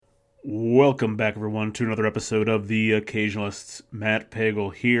Welcome back, everyone, to another episode of The Occasionalists. Matt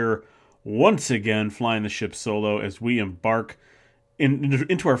Pagel here, once again flying the ship solo as we embark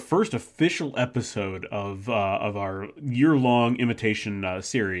into our first official episode of our year-long imitation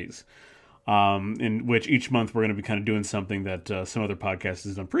series, in which each month we're going to be kind of doing something that some other podcast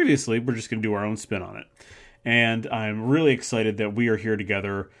has done previously. We're just going to do our own spin on it. And I'm really excited that we are here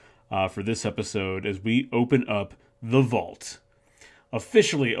together for this episode as we open up the vault.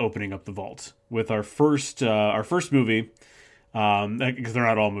 Officially opening up the vault with our first movie, because they're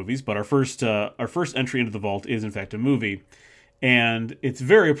not all movies, but our first entry into the vault is in fact a movie, and it's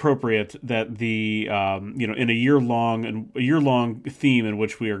very appropriate that the in a year long theme in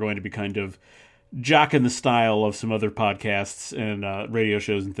which we are going to be kind of jocking the style of some other podcasts and radio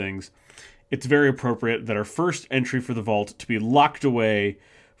shows and things. It's very appropriate that our first entry for the vault to be locked away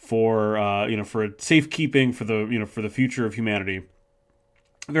for safekeeping for the future of humanity.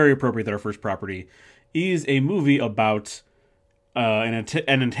 Very appropriate that our first property is a movie about an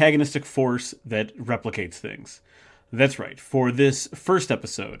antagonistic force that replicates things. That's right. For this first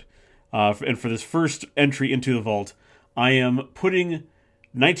episode, and for this first entry into the vault, I am putting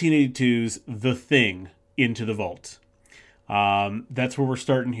 1982's The Thing into the vault. That's where we're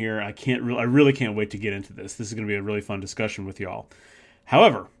starting here. I really can't wait to get into this. This is going to be a really fun discussion with y'all.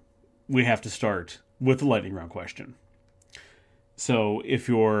 However, we have to start with the lightning round question. So, if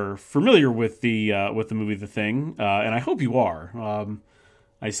you're familiar with the movie The Thing, and I hope you are,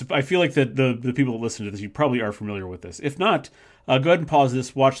 I feel like that the people that listen to this, you probably are familiar with this. If not, go ahead and pause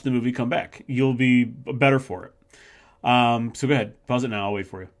this, watch the movie, come back. You'll be better for it. So go ahead, pause it now. I'll wait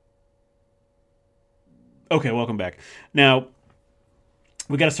for you. Okay, welcome back. Now,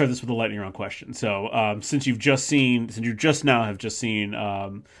 we got to start this with a lightning round question. So, since you just now have seen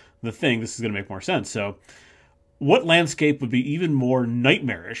The Thing, this is going to make more sense. So, what landscape would be even more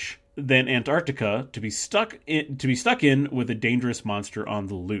nightmarish than Antarctica to be stuck in with a dangerous monster on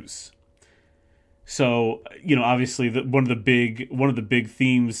the loose? So, obviously, one of the big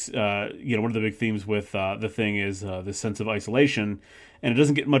themes with The Thing is the sense of isolation, and it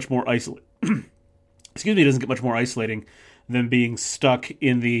doesn't get much more it doesn't get much more isolating than being stuck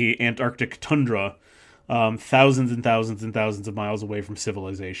in the Antarctic tundra, thousands and thousands and thousands of miles away from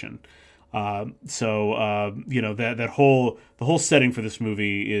civilization. The whole setting for this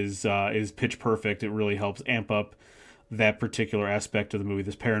movie is pitch perfect. It really helps amp up that particular aspect of the movie,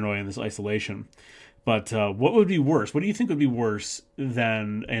 this paranoia and this isolation. But what would be worse? What do you think would be worse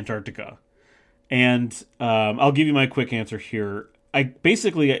than Antarctica? And I'll give you my quick answer here. I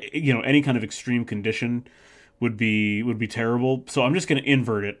basically, any kind of extreme condition would be terrible. So I'm just going to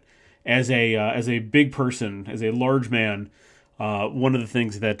invert it. As a big person, as a large man, one of the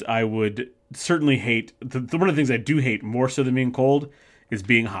things that I would certainly hate, one of the things I do hate more so than being cold, is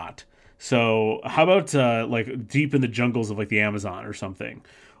being hot. So how about like deep in the jungles of like the Amazon or something,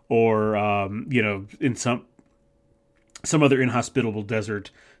 or in some other inhospitable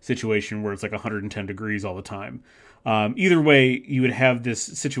desert situation where it's like 110 degrees all the time. Either way, you would have this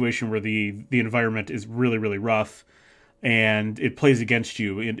situation where the environment is really, really rough, and it plays against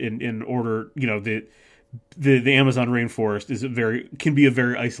you in order, the Amazon rainforest can be a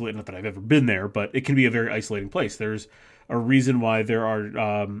very isolating, not that I've ever been there, but it can be a very isolating place. There's a reason why there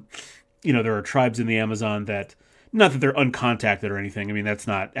are tribes in the Amazon that, not that they're uncontacted or anything. I mean, that's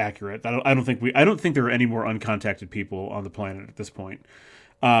not accurate. I don't think there are any more uncontacted people on the planet at this point.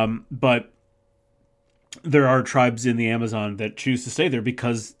 But there are tribes in the Amazon that choose to stay there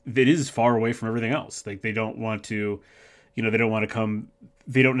because it is far away from everything else. Like, they don't want to,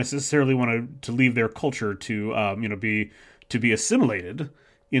 they don't necessarily want to leave their culture to be assimilated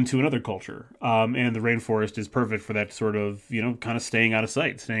into another culture. And the rainforest is perfect for that sort of, kind of staying out of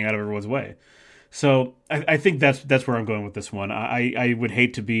sight, staying out of everyone's way. So I think that's where I'm going with this one. I would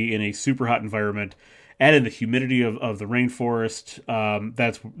hate to be in a super hot environment, add in the humidity of the rainforest.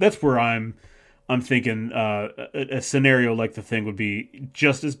 That's where I'm thinking a scenario like The Thing would be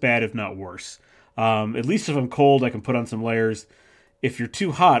just as bad, if not worse. At least if I'm cold, I can put on some layers. If you're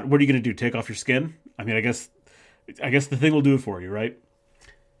too hot, what are you going to do? Take off your skin? I mean, I guess The Thing will do it for you, right?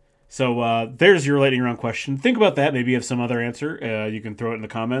 So there's your lightning round question. Think about that. Maybe you have some other answer. You can throw it in the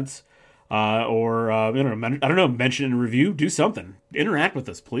comments, or mention it in a review. Do something. Interact with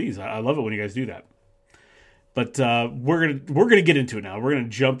us, please. I love it when you guys do that. But we're gonna get into it now. We're gonna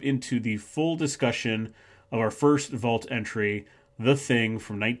jump into the full discussion of our first vault entry, The Thing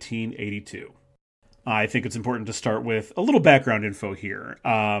from 1982. I think it's important to start with a little background info here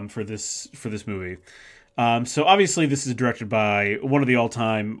for this movie. So obviously this is directed by one of the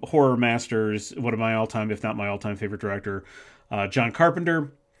all-time horror masters, one of my all-time, if not my all-time favorite director, John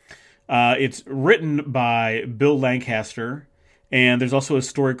Carpenter. It's written by Bill Lancaster, and there's also a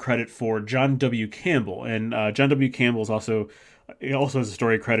story credit for John W. Campbell. And John W. Campbell also has a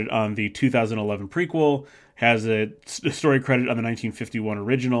story credit on the 2011 prequel, has a story credit on the 1951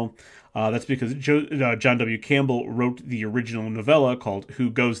 original. That's because John W. Campbell wrote the original novella called Who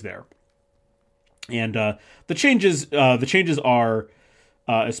Goes There? And the changes are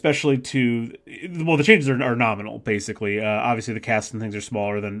especially to, well, the changes are nominal, basically. Obviously, the cast and things are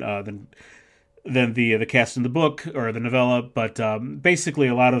smaller than the cast in the book or the novella, but basically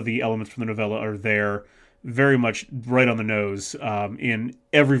a lot of the elements from the novella are there, very much right on the nose in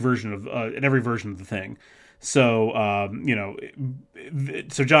every version of the thing. So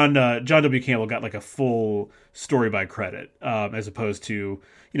so John W. Campbell got like a full story by credit, as opposed to,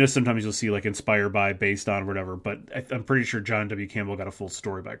 sometimes you'll see like inspired by, based on, whatever. But I'm pretty sure John W. Campbell got a full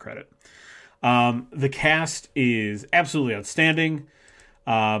story by credit. The cast is absolutely outstanding.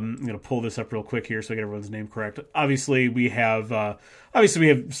 I'm going to pull this up real quick here so I get everyone's name correct. Obviously we have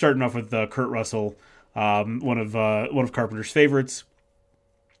starting off with Kurt Russell, one of Carpenter's favorites.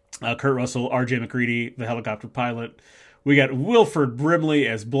 Kurt Russell, R.J. McCready, the helicopter pilot. We got Wilford Brimley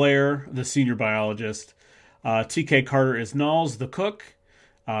as Blair, the senior biologist. T.K. Carter as Knowles, the cook.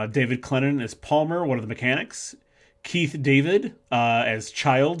 David Clennon as Palmer, one of the mechanics. Keith David as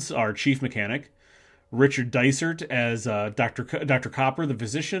Childs, our chief mechanic. Richard Dysart as Dr. Copper, the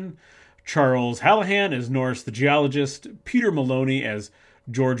physician. Charles Hallahan as Norris, the geologist. Peter Maloney as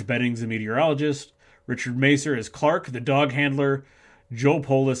George Beddings, the meteorologist. Richard Macer as Clark, the dog handler. Joe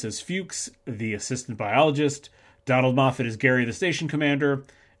Polis as Fuchs, the assistant biologist. Donald Moffat as Gary, the station commander.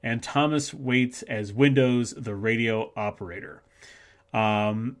 And Thomas Waits as Windows, the radio operator.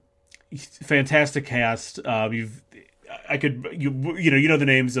 Fantastic cast. You know the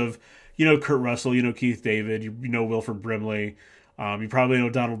names of, Kurt Russell, Keith David, Wilford Brimley. You probably know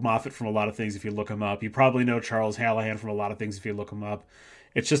Donald Moffat from a lot of things if you look him up. You probably know Charles Hallahan from a lot of things if you look him up.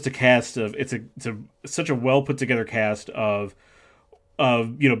 It's just a cast of such a well put together cast of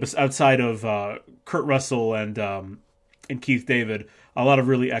outside of Kurt Russell and Keith David, a lot of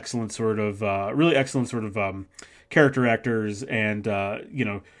really excellent sort of character actors and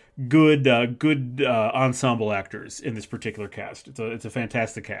good ensemble actors in this particular cast. It's a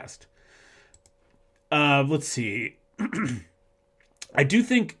fantastic cast. Let's see. I do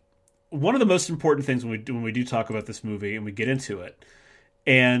think one of the most important things when we do talk about this movie and we get into it,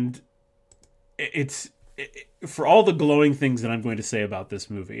 and for all the glowing things that I'm going to say about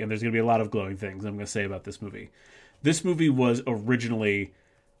this movie, and there's going to be a lot of glowing things I'm going to say about this movie. This movie was originally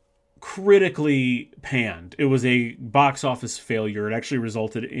critically panned. It was a box office failure. It actually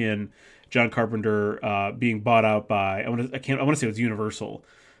resulted in John Carpenter being bought out by I want to say it was Universal.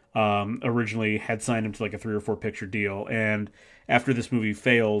 Originally had signed him to like a 3 or 4 picture deal, and after this movie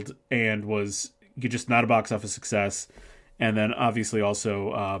failed and was just not a box office success, and then obviously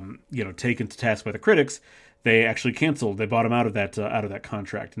also taken to task by the critics, they actually canceled. They bought him out of that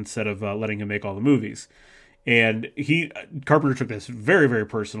contract instead of letting him make all the movies. And Carpenter took this very, very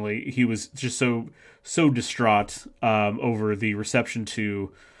personally. He was just so distraught over the reception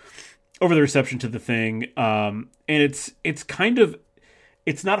to the thing. And it's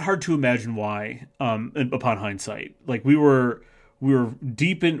not hard to imagine why. Upon hindsight, like we're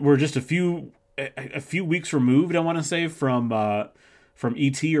just a few weeks removed, I want to say, from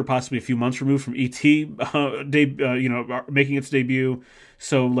E.T., or possibly a few months removed from E.T. Making its debut.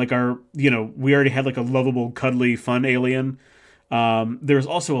 So like we already had like a lovable, cuddly, fun alien. There's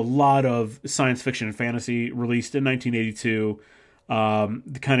also a lot of science fiction and fantasy released in 1982.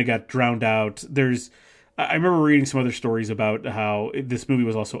 That kind of got drowned out. I remember reading some other stories about how this movie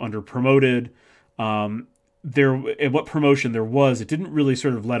was also under promoted. And what promotion there was, it didn't really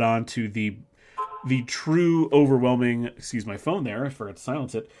sort of let on to the true overwhelming, excuse my phone there, I forgot to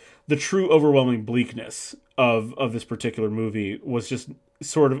silence it. The true overwhelming bleakness of this particular movie was just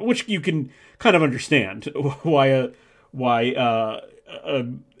sort of, which you can kind of understand why a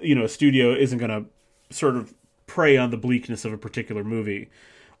studio isn't going to sort of prey on the bleakness of a particular movie.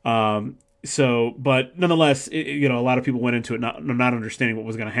 But nonetheless, a lot of people went into it not understanding what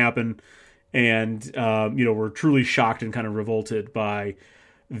was going to happen, and were truly shocked and kind of revolted by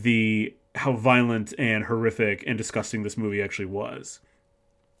how violent and horrific and disgusting this movie actually was.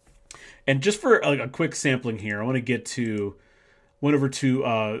 And just for like a quick sampling here, I want to went over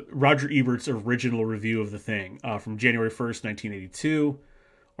to Roger Ebert's original review of The Thing from January 1st, 1982.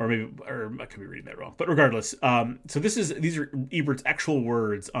 Or I could be reading that wrong. But regardless, so these are Ebert's actual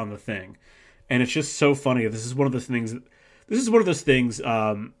words on The Thing. And it's just so funny. This is one of those things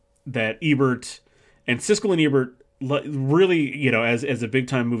that Ebert and Siskel and Ebert really, as a big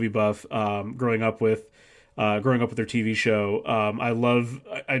time movie buff, growing up with their TV show, I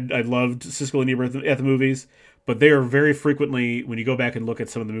loved Siskel and Ebert at the movies, but they are very frequently, when you go back and look at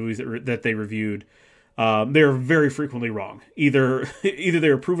some of the movies that they reviewed, they are very frequently wrong. Either they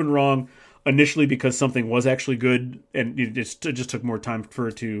were proven wrong initially because something was actually good and it just took more time for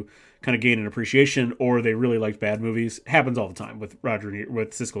it to kind of gain an appreciation, or they really liked bad movies. It happens all the time with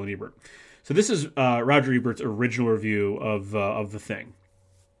Siskel and Ebert. So this is Roger Ebert's original review of The Thing.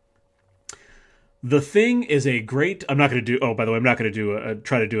 The Thing is a great... I'm not going to do... Oh, by the way, I'm not going to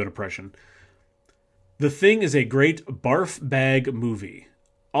try to do an impression. The Thing is a great barf bag movie.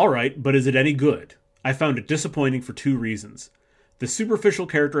 All right, but is it any good? I found it disappointing for two reasons. The superficial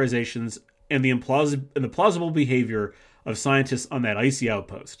characterizations and the plausible behavior of scientists on that icy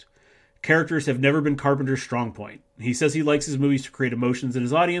outpost. Characters have never been Carpenter's strong point. He says he likes his movies to create emotions in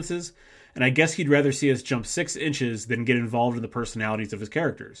his audiences, and I guess he'd rather see us jump 6 inches than get involved in the personalities of his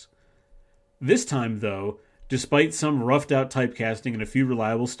characters. This time, though, despite some roughed-out typecasting and a few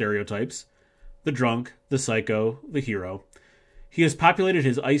reliable stereotypes, the drunk, the psycho, the hero, he has populated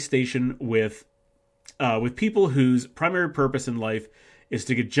his ice station with people whose primary purpose in life is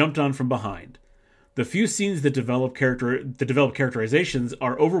to get jumped on from behind. The few scenes that develop characterizations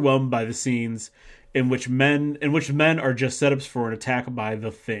are overwhelmed by the scenes in which men are just setups for an attack by the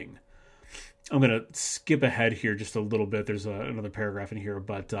Thing. I'm going to skip ahead here just a little bit. There's another paragraph in here,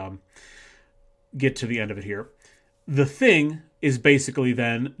 but get to the end of it here. The Thing is basically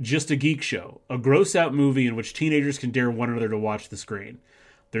then just a geek show, a gross-out movie in which teenagers can dare one another to watch the screen.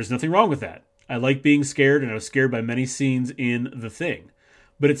 There's nothing wrong with that. I like being scared, and I was scared by many scenes in The Thing.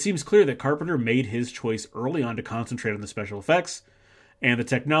 But it seems clear that Carpenter made his choice early on to concentrate on the special effects and the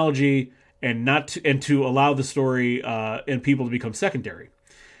technology, and to allow the story and people to become secondary.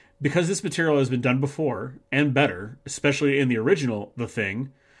 Because this material has been done before and better, especially in the original The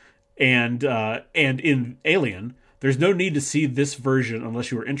Thing and in Alien, there's no need to see this version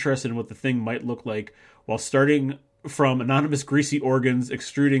unless you are interested in what the Thing might look like while starting from anonymous greasy organs,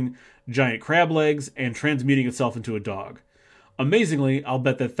 extruding giant crab legs, and transmuting itself into a dog. Amazingly, I'll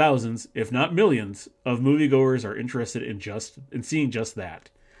bet that thousands, if not millions, of moviegoers are interested in seeing just that.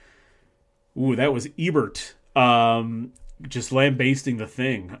 Ooh, that was Ebert. Just lambasting The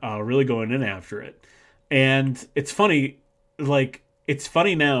Thing, really going in after it. And it's funny,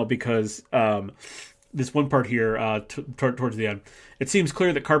 now because this one part here, towards the end, it seems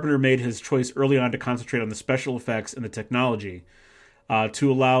clear that Carpenter made his choice early on to concentrate on the special effects and the technology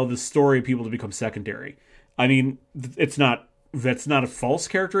to allow the story people to become secondary. I mean, that's not a false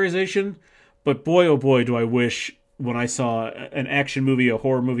characterization, but boy, oh boy, do I wish when I saw an action movie, a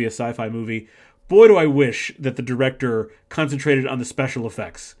horror movie, a sci-fi movie, boy, do I wish that the director concentrated on the special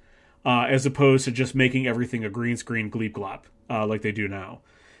effects as opposed to just making everything a green screen gleep glop like they do now.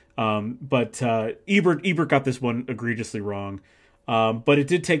 But Ebert got this one egregiously wrong. But it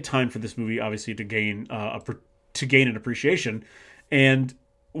did take time for this movie, obviously, to gain an appreciation. And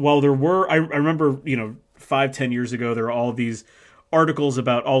while there were, I remember, 5-10 years ago, there were all these articles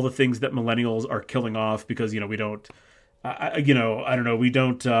about all the things that millennials are killing off because, we don't, I don't know, we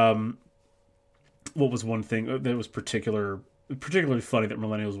don't, what was one thing that was particularly funny that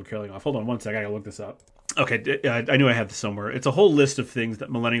millennials were killing off? Hold on one sec, I gotta look this up. Okay, I knew I had this somewhere. It's a whole list of things that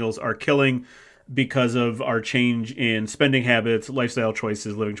millennials are killing because of our change in spending habits, lifestyle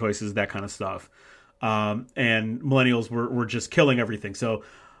choices, living choices, that kind of stuff. And millennials were just killing everything. So,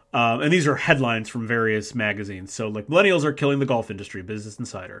 and these are headlines from various magazines. So, like, millennials are killing the golf industry, Business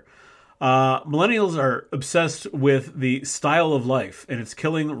Insider. Millennials are obsessed with the style of life, and it's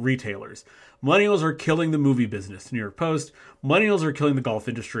killing retailers. Millennials are killing the movie business, New York Post. Millennials are killing the golf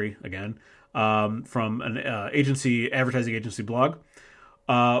industry, again, from an advertising agency blog.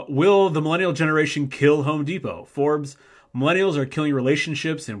 Will the millennial generation kill Home Depot? Forbes. Millennials are killing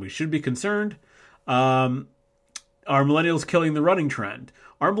relationships, and we should be concerned. Are millennials killing the running trend?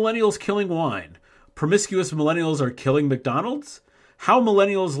 Are millennials killing wine? Promiscuous millennials are killing McDonald's? How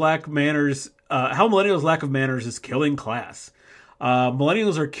millennials lack of manners is killing class.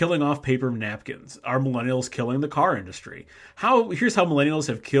 Millennials are killing off paper napkins. Are millennials killing the car industry? Here's how millennials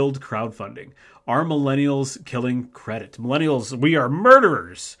have killed crowdfunding. Are millennials killing credit? Millennials, we are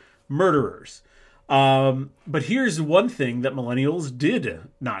murderers. Murderers. But here's one thing that millennials did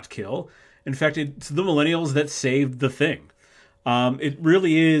not kill. In fact, it's the millennials that saved The Thing. It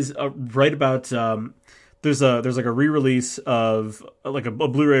really is right about... There's like a re-release of... like a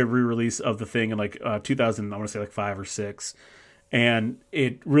Blu-ray re-release of The Thing in like 2000, I want to say like 5 or 6. And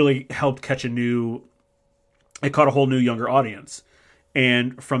it really helped catch it caught a whole new younger audience.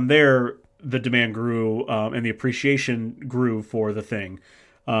 And from there, the demand grew and the appreciation grew for The Thing.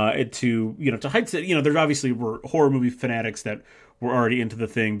 To heights that, there obviously were horror movie fanatics that were already into The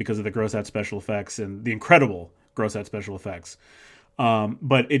Thing because of the gross out special effects and the incredible gross out special effects.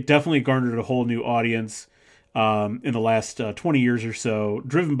 But it definitely garnered a whole new audience in the last 20 years or so,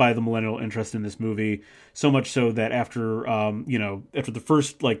 driven by the millennial interest in this movie. So much so that after the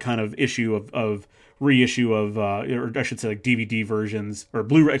first like kind of issue of reissue of, or I should say like DVD versions or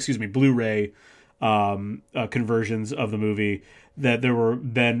Blu-ray conversions of the movie, that there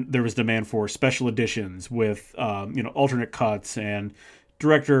was demand for special editions with alternate cuts and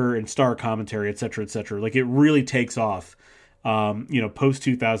director and star commentary, et cetera, et cetera. Like it really takes off. Post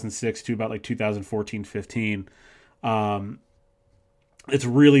 2006 to about like 2014-15, it's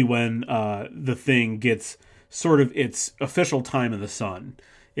really when The Thing gets sort of its official time in the sun,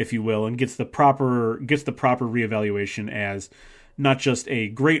 if you will, and gets the proper reevaluation as not just a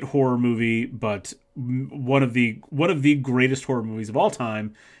great horror movie, but one of the greatest horror movies of all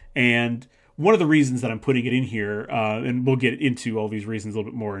time. And one of the reasons that I'm putting it in here, and we'll get into all these reasons a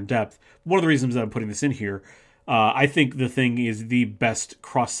little bit more in depth. One of the reasons that I'm putting this in here, I think The Thing is the best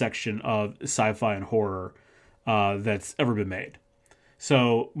cross-section of sci-fi and horror that's ever been made.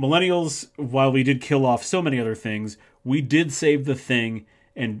 So, millennials, while we did kill off so many other things, we did save The Thing,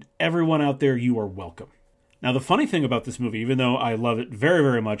 and everyone out there, you are welcome. Now, the funny thing about this movie, even though I love it very,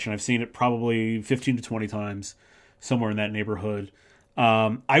 very much, and I've seen it probably 15 to 20 times, somewhere in that neighborhood,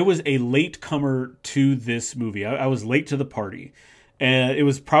 I was a late comer to this movie. I was late to the party. And it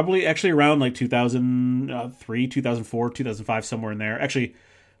was probably actually around like 2003, 2004, 2005, somewhere in there. Actually,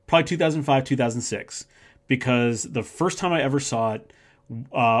 probably 2005, 2006. Because the first time I ever saw it,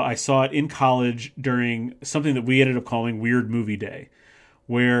 I saw it in college during something that we ended up calling Weird Movie Day.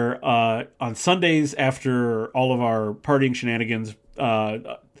 Where on Sundays, after all of our partying shenanigans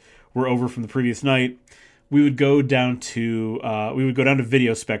were over from the previous night, we would go down to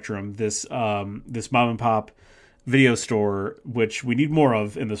Video Spectrum, this mom and pop video store, which we need more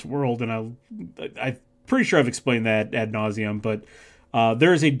of in this world, and I'm pretty sure I've explained that ad nauseum, but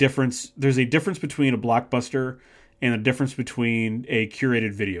there's a difference between a Blockbuster and a difference between a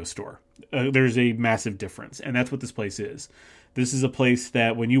curated video store. There's a massive difference, and that's what this place is. This is a place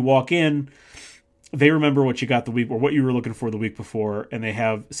that when you walk in, they remember what you got the week or what you were looking for the week before, and they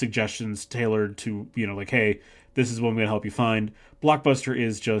have suggestions tailored to, like, hey, this is what I'm going to help you find. Blockbuster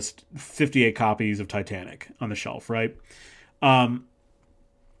is just 58 copies of Titanic on the shelf, right?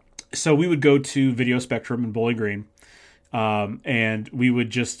 So we would go to Video Spectrum in Bowling Green, and we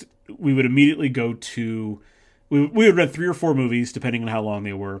would immediately go to, we would rent 3 or 4 movies, depending on how long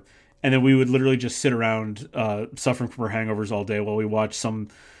they were, and then we would literally just sit around suffering from our hangovers all day while we watched some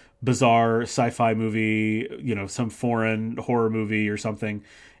bizarre sci-fi movie, some foreign horror movie or something,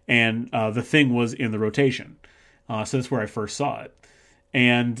 and The Thing was in the rotation. So that's where I first saw it,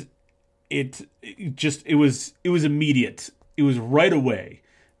 and it was immediate. It was right away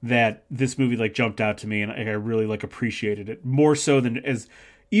that this movie like jumped out to me, and I really like appreciated it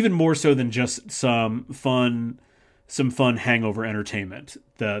even more so than just some fun hangover entertainment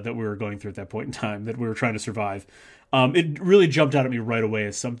that we were going through at that point in time that we were trying to survive. It really jumped out at me right away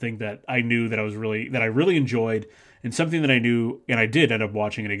as something that I knew that I really enjoyed, and something that I knew, and I did end up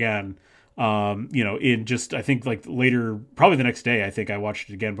watching it again. In just, I think like later, probably the next day, I think I watched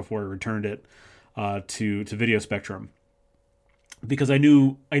it again before I returned it to Video Spectrum, because I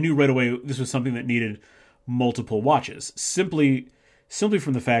knew right away this was something that needed multiple watches, simply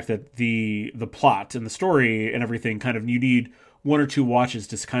from the fact that the plot and the story and everything kind of, you need 1 or 2 watches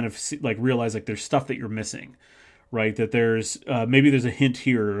to kind of like realize like there's stuff that you're missing, right? That there's maybe there's a hint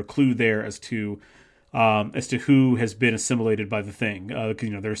here or a clue there as to who has been assimilated by The Thing.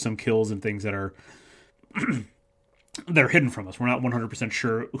 There's some kills and things that are they're hidden from us. We're not 100%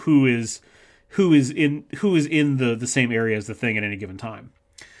 sure who is in the same area as The Thing at any given time.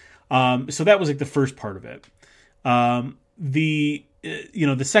 So that was like the first part of it. The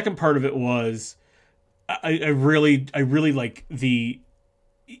second part of it was I really like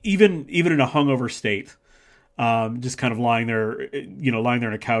even in a hungover state. Just kind of lying there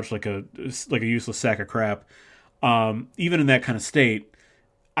on a couch like a useless sack of crap. Even in that kind of state,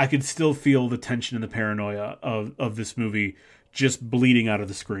 I could still feel the tension and the paranoia of this movie just bleeding out of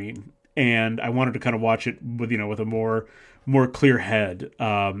the screen. And I wanted to kind of watch it with a more clear head.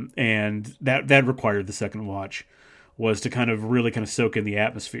 And that required the second watch, was to kind of really kind of soak in the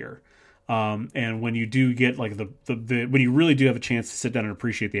atmosphere. And when you do get like when you really do have a chance to sit down and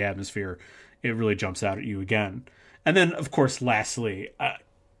appreciate the atmosphere, it really jumps out at you again. And then, of course, lastly,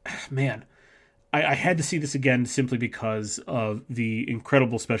 I had to see this again simply because of the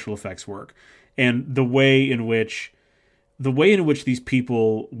incredible special effects work and the way in which these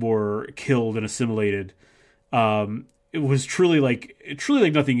people were killed and assimilated. It was truly like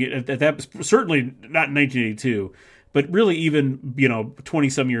nothing at that, certainly not in 1982, but really even 20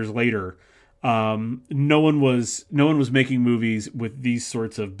 some years later. No one was making movies with these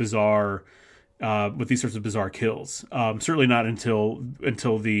sorts of bizarre kills. Certainly not until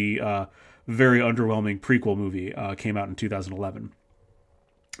the very underwhelming prequel movie came out in 2011.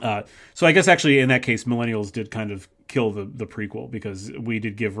 So I guess actually in that case, millennials did kind of kill the prequel, because we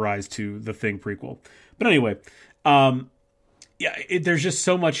did give rise to the Thing prequel. But anyway, there's just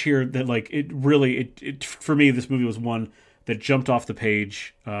so much here that like it for me, this movie was one that jumped off the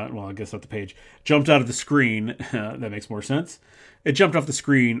page. Well, I guess not the page, jumped out of the screen. That makes more sense. It jumped off the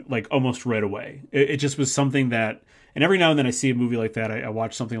screen like almost right away. It just was something that, and every now and then I see a movie like that, I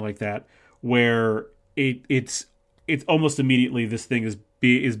watch something like that where it's almost immediately this thing is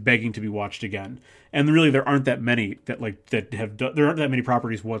begging to be watched again. And really, there aren't that many there aren't that many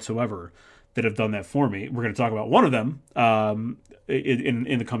properties whatsoever that have done that for me. We're going to talk about one of them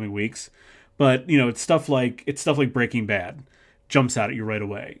in the coming weeks, but it's stuff like Breaking Bad jumps out at you right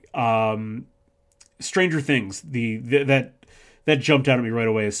away. Stranger Things, that jumped out at me right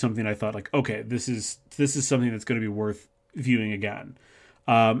away as something I thought like, okay, this is something that's going to be worth viewing again.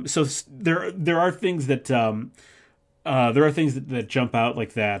 So there are things that that jump out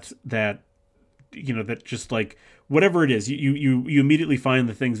like that just like whatever it is, you immediately find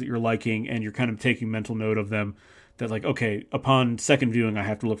the things that you're liking, and you're kind of taking mental note of them. That like, okay, upon second viewing, I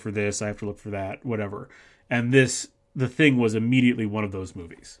have to look for this, I have to look for that, whatever. And The Thing was immediately one of those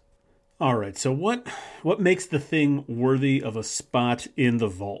movies. All right, so what makes The Thing worthy of a spot in the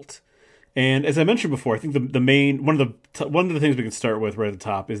vault? And as I mentioned before, I think the main one of the things we can start with right at the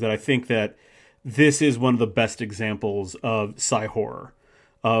top is that I think that this is one of the best examples of sci-horror,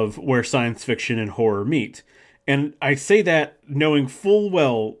 of where science fiction and horror meet. And I say that knowing full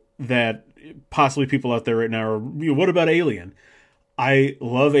well that possibly people out there right now are, what about Alien? I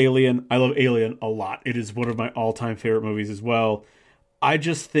love Alien. I love Alien a lot. It is one of my all-time favorite movies as well. I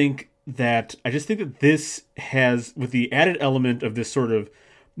just think that this has, with the added element of this sort of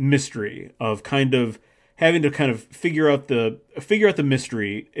mystery of kind of having to kind of figure out the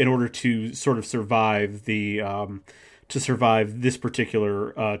mystery in order to sort of survive to survive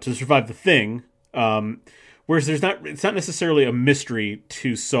The Thing. Whereas it's not necessarily a mystery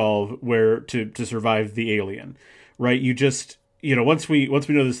to solve where to survive the alien, right? You just, once we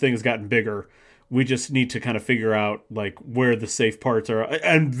know this thing has gotten bigger, we just need to kind of figure out like where the safe parts are.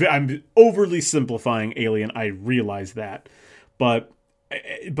 And I'm overly simplifying Alien, I realize that, but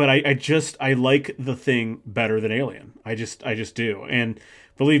I like The Thing better than Alien. I just do. And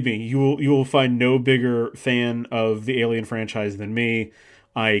believe me, you will find no bigger fan of the Alien franchise than me.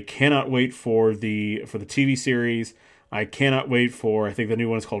 I cannot wait for the TV series. I cannot wait for, I think the new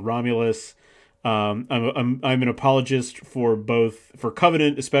one is called Romulus. I'm an apologist for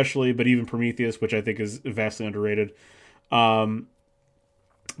Covenant especially, but even Prometheus, which I think is vastly underrated. But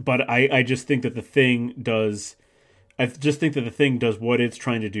I just think that The Thing does. I just think that The Thing does what it's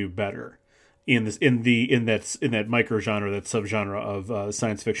trying to do better in that microgenre, that subgenre of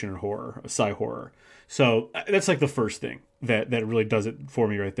science fiction and horror, sci-horror. So that's like the first thing that really does it for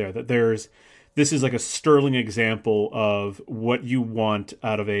me right there. That this is like a sterling example of what you want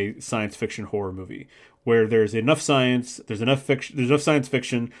out of a science fiction horror movie, where there's enough science, there's enough fiction, there's enough science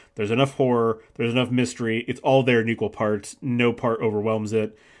fiction, there's enough horror, there's enough mystery. It's all there in equal parts. No part overwhelms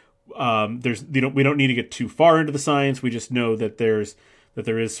it. We don't need to get too far into the science. We just know that there is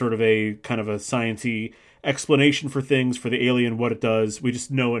sort of a kind of a sciencey explanation for things, for the alien, what it does. We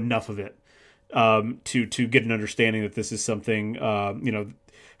just know enough of it to get an understanding that this is something,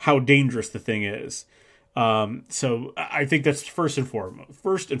 how dangerous the thing is. So I think that's first and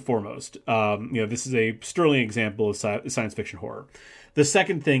foremost. This is a sterling example of science fiction horror. The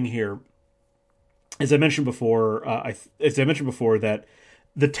second thing here, as I mentioned before, that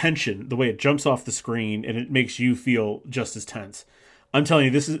the tension, the way it jumps off the screen and it makes you feel just as tense. I'm telling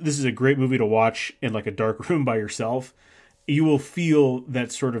you, this is a great movie to watch in like a dark room by yourself. You will feel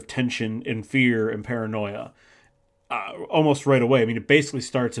that sort of tension and fear and paranoia almost right away. I mean, it basically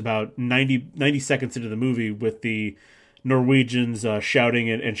starts about 90 seconds into the movie with the Norwegians shouting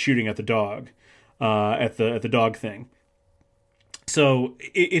and shooting at the dog, at the dog thing. So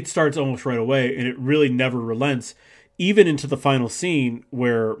it starts almost right away, and it really never relents, even into the final scene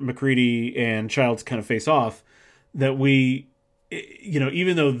where MacReady and Childs kind of face off. That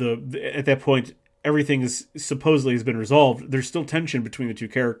even though at that point everything is supposedly has been resolved, there's still tension between the two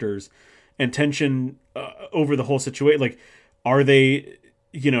characters. and tension over the whole situation. Like, are they,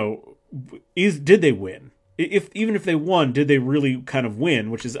 did they win? Even if they won, did they really kind of win?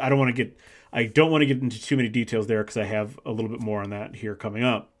 Which is, I don't want to get into too many details there because I have a little bit more on that here coming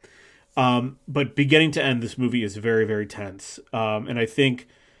up. But beginning to end, this movie is very, very tense. And I think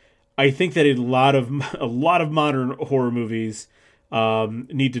that a lot of modern horror movies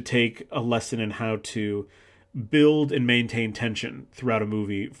need to take a lesson in how to build and maintain tension throughout a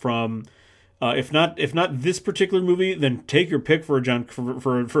movie. From if not this particular movie, then take your pick for a John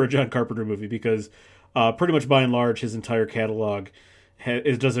Carpenter movie, because pretty much by and large his entire catalog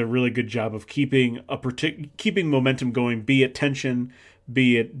does a really good job of keeping momentum going, be it tension,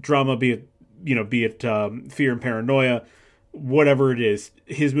 be it drama, be it fear and paranoia, whatever it is.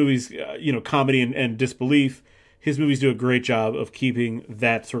 His movies, comedy and disbelief, his movies do a great job of keeping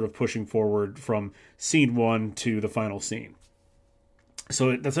that sort of pushing forward from scene one to the final scene.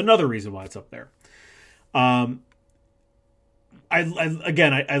 So that's another reason why it's up there. I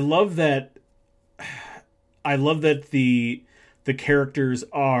love that. I love that the characters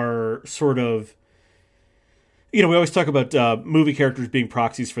are sort of, we always talk about movie characters being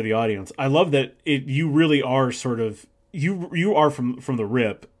proxies for the audience. I love that you really are sort of, you are from the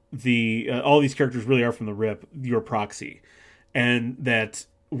rip. All these characters really are from the rip your proxy, and that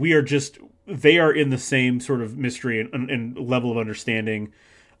they are in the same sort of mystery and level of understanding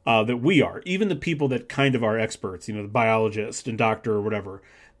that we are. Even the people that kind of are experts, the biologist and doctor or whatever,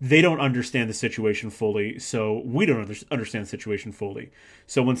 they don't understand the situation fully, so we don't understand the situation fully.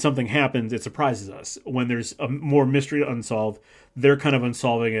 So when something happens, it surprises us. When there's a more mystery to unsolve, they're kind of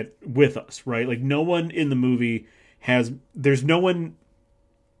unsolving it with us, right? Like no one in the movie has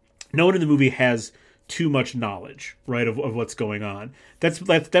too much knowledge, right, of what's going on. That's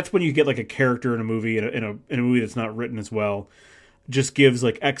when you get like a character in a movie in a movie that's not written as well, just gives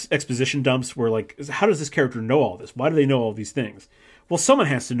like exposition dumps where like, how does this character know all this? Why do they know all these things? Well, someone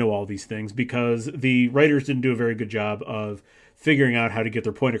has to know all these things because the writers didn't do a very good job of figuring out how to get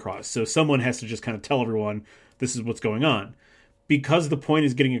their point across. So someone has to just kind of tell everyone this is what's going on, because the point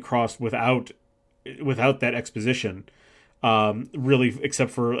is getting across without that exposition. Really,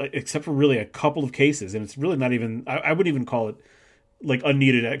 except for really a couple of cases, and it's really not even. I wouldn't even call it like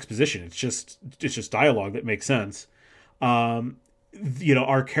unneeded exposition. It's just dialogue that makes sense.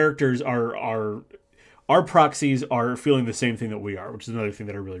 Our characters are our proxies are feeling the same thing that we are, which is another thing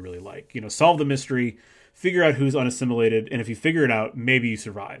that I really, really like. Solve the mystery, figure out who's unassimilated, and if you figure it out, maybe you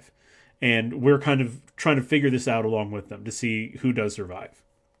survive. And we're kind of trying to figure this out along with them to see who does survive.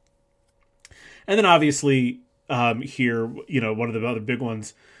 And then obviously, here, one of the other big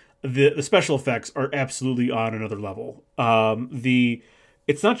ones, the special effects are absolutely on another level.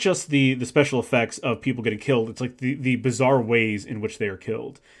 It's not just the special effects of people getting killed. It's like the bizarre ways in which they are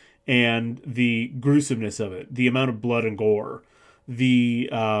killed, and the gruesomeness of it, the amount of blood and gore, the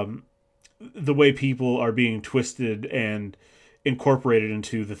way people are being twisted and incorporated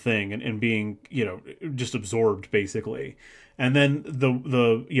into the thing and being, just absorbed basically. And then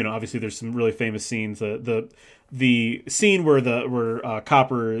the obviously there's some really famous scenes. The scene where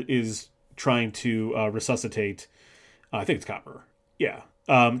Copper is trying to resuscitate, I think it's Copper. Yeah.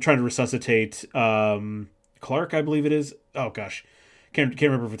 Trying to resuscitate Clark, I believe it is. Oh gosh. Can't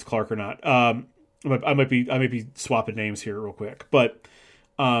remember if it's Clark or not. But I might be swapping names here real quick. But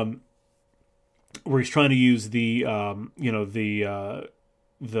where he's trying to use the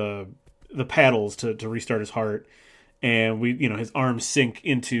paddles to restart his heart, and his arms sink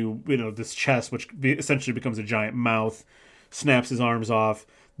into this chest, which essentially becomes a giant mouth, snaps his arms off,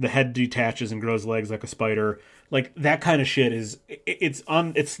 the head detaches and grows legs like a spider. Like that kind of shit it's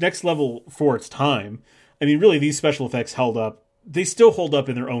on its next level for its time. I mean, really, these special effects they still hold up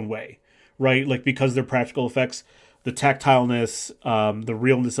in their own way, right? Like, because they're practical effects, the tactileness, the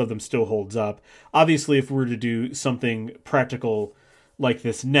realness of them still holds up. Obviously, if we were to do something practical like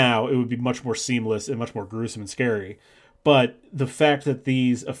this now, it would be much more seamless and much more gruesome and scary. But the fact that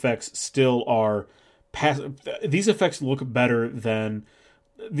these effects still are these effects look better than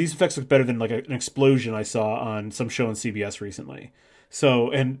like an explosion I saw on some show on CBS recently.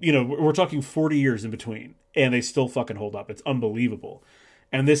 So, and we're talking 40 years in between, and they still fucking hold up. It's unbelievable.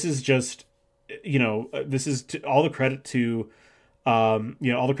 And this is just, all the credit to, all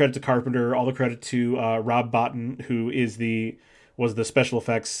the credit to Carpenter, all the credit to Rob Bottin, who was the special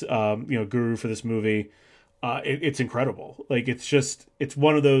effects, guru for this movie. It's incredible. Like, it's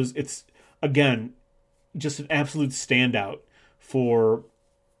one of those, it's, again, just an absolute standout for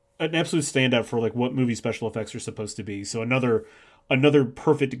like what movie special effects are supposed to be. So another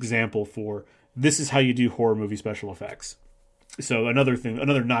perfect example for this is how you do horror movie special effects. So another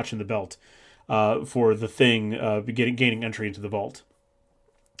notch in the belt for the Thing gaining entry into the vault.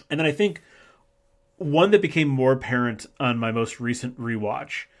 And then I think one that became more apparent on my most recent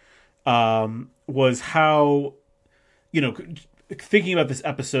rewatch was how, thinking about this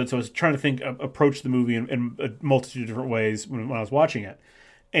episode, so I was trying to approach the movie in a multitude of different ways when I was watching it.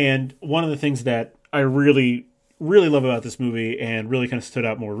 And one of the things that I really, really love about this movie and really kind of stood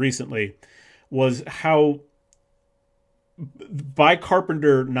out more recently was how, by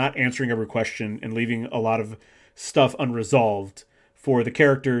Carpenter not answering every question and leaving a lot of stuff unresolved for the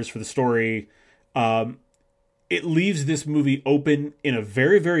characters, for the story, it leaves this movie open in a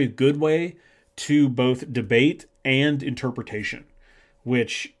very, very good way to both debate and interpretation,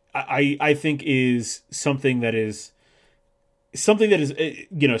 which I think is something that is,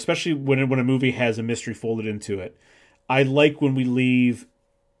 especially when a movie has a mystery folded into it. I like when we leave,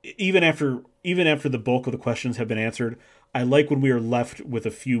 even after the bulk of the questions have been answered, I like when we are left with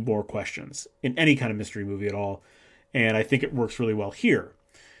a few more questions in any kind of mystery movie at all. And I think it works really well here.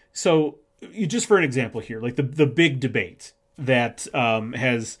 So just for an example here, like the big debate that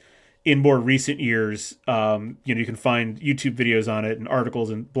has in more recent years, you can find YouTube videos on it and articles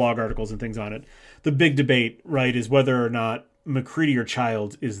and blog articles and things on it. The big debate, right, is whether or not MacReady or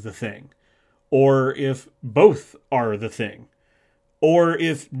Child is the Thing, or if both are the Thing, or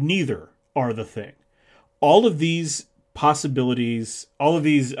if neither are the Thing. All of these possibilities, all of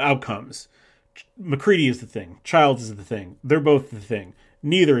these outcomes, MacReady is the Thing, Child is the Thing, they're both the Thing,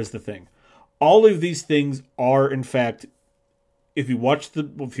 neither is the Thing. All of these things are, in fact, if you watch the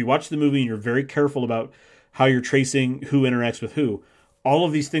movie and you're very careful about how you're tracing who interacts with who, all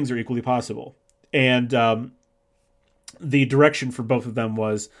of these things are equally possible. And the direction from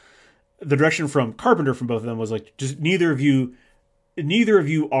Carpenter from both of them was like, just neither of you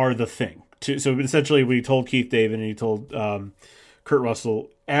are the Thing. So essentially, what he told Keith David and he told Kurt Russell,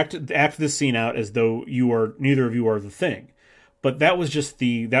 act this scene out as though neither of you are the Thing. But that was just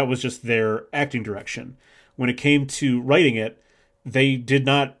their acting direction. When it came to writing it, there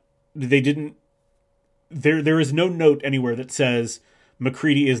is no note anywhere that says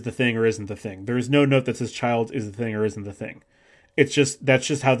MacReady is the Thing or isn't the Thing. There is no note that says Child is the Thing or isn't the Thing. That's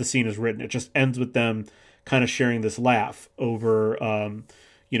just how the scene is written. It just ends with them kind of sharing this laugh over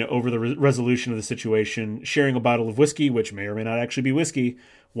over the resolution of the situation, sharing a bottle of whiskey, which may or may not actually be whiskey,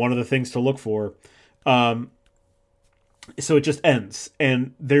 one of the things to look for. So it just ends,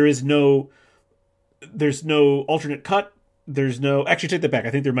 and there's no alternate cut. Actually, take that back. I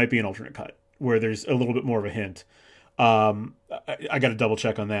think there might be an alternate cut where there's a little bit more of a hint. I got to double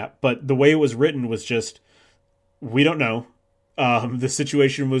check on that. But the way it was written was just, we don't know. The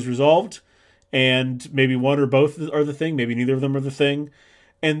situation was resolved, and maybe one or both are the Thing. Maybe neither of them are the Thing.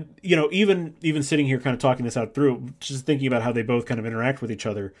 And, even sitting here kind of talking this out through, just thinking about how they both kind of interact with each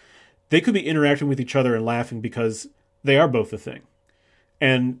other, they could be interacting with each other and laughing because they are both the Thing.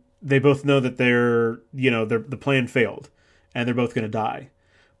 And they both know that the plan failed and they're both going to die.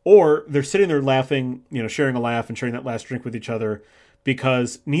 Or they're sitting there laughing, sharing a laugh and sharing that last drink with each other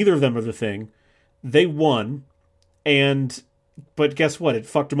because neither of them are the Thing. They won, but guess what? It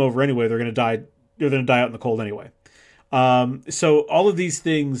fucked them over anyway. They're going to die. They're going to die out in the cold anyway. So all of these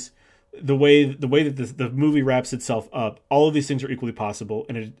things, the way that the movie wraps itself up, all of these things are equally possible,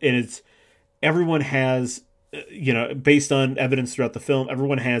 and it's everyone has, based on evidence throughout the film,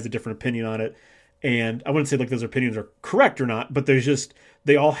 everyone has a different opinion on it, and I wouldn't say like those opinions are correct or not, but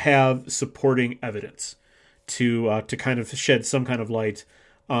they all have supporting evidence to kind of shed some kind of light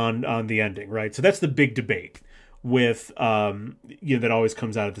on the ending, right? So that's the big debate with that always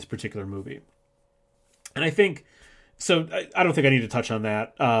comes out of this particular movie, and I think. So I don't think I need to touch on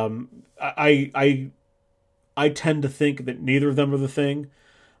that. I tend to think that neither of them are the Thing,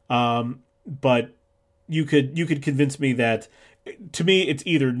 but you could convince me that, to me, it's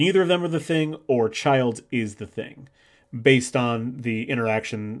either neither of them are the Thing or Child is the Thing, based on the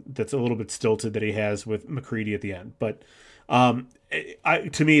interaction that's a little bit stilted that he has with MacReady at the end. But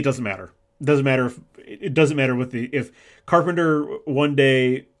to me, it doesn't matter. It doesn't matter if Carpenter one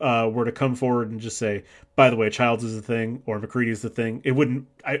day were to come forward and just say, by the way, Childs is the Thing or MacReady is the Thing. It wouldn't.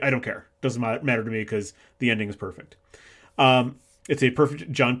 I don't care. It doesn't matter to me because the ending is perfect. It's a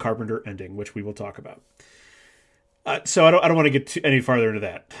perfect John Carpenter ending, which we will talk about. So I don't want to get any farther into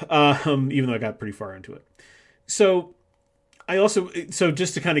that, even though I got pretty far into it. So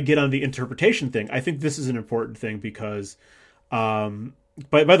just to kind of get on the interpretation thing, I think this is an important thing because.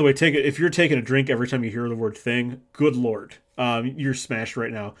 By the way, if you're taking a drink every time you hear the word Thing, good Lord, you're smashed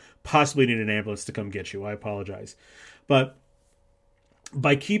right now. Possibly need an ambulance to come get you. I apologize. But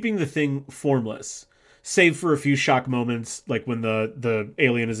by keeping the Thing formless, save for a few shock moments, like when the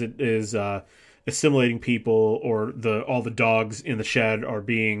alien is assimilating people, or all the dogs in the shed are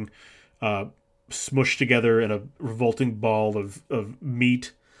being smushed together in a revolting ball of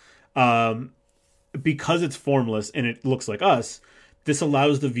meat. Because it's formless and it looks like us, this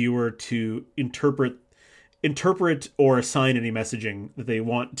allows the viewer to interpret or assign any messaging that they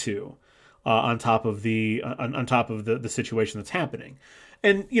want to on top of the situation that's happening.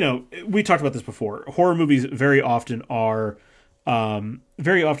 And we talked about this before. Horror movies very often are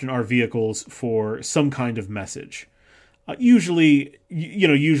vehicles for some kind of message. Usually you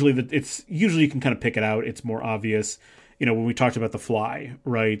can kind of pick it out. It's more obvious. When we talked about The Fly,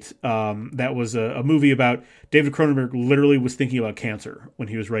 right? That was a movie about David Cronenberg literally was thinking about cancer when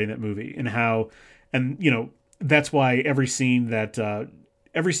he was writing that movie, and that's why every scene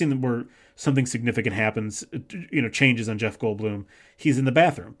where something significant happens, changes on Jeff Goldblum, he's in the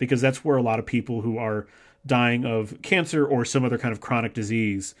bathroom, because that's where a lot of people who are dying of cancer or some other kind of chronic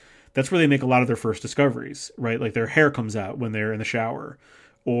disease, that's where they make a lot of their first discoveries, right? Like their hair comes out when they're in the shower,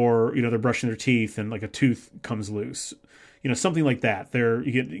 or they're brushing their teeth and like a tooth comes loose, something like that. Their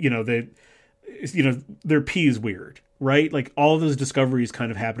pee is weird, right? Like all of those discoveries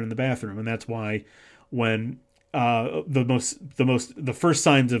kind of happen in the bathroom, and that's why when the first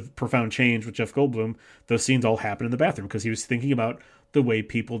signs of profound change with Jeff Goldblum, those scenes all happen in the bathroom, because he was thinking about the way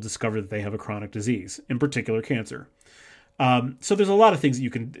people discover that they have a chronic disease, in particular cancer. So there's a lot of things that you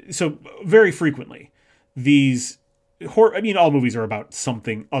can. So very frequently, these horror. I mean, all movies are about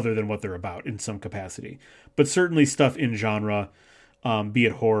something other than what they're about in some capacity, but certainly stuff in genre, be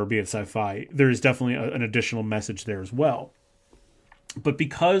it horror, be it sci-fi, there is definitely an additional message there as well. But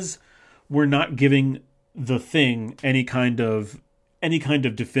because we're not giving the thing any kind of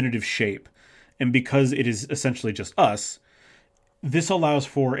definitive shape, and because it is essentially just us, this allows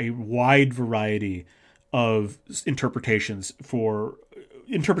for a wide variety of interpretations for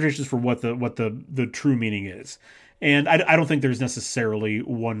what the true meaning is. And I don't think there's necessarily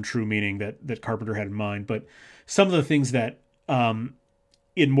one true meaning that Carpenter had in mind, but some of the things that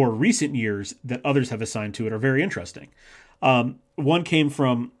in more recent years that others have assigned to it are very interesting. One came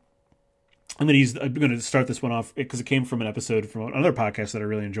from, I'm going to start this one off because it came from an episode from another podcast that I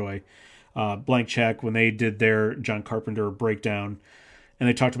really enjoy, Blank Check, when they did their John Carpenter breakdown, and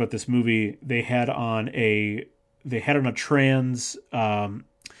they talked about this movie. They had on a trans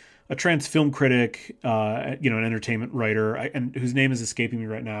film critic, an entertainment writer, and whose name is escaping me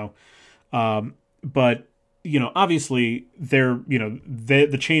right now. But obviously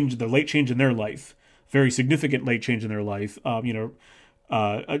the late change in their life, very significant late change in their life,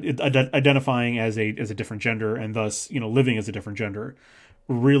 identifying as a different gender, and thus living as a different gender,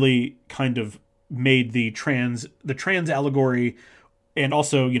 really kind of made the trans allegory, and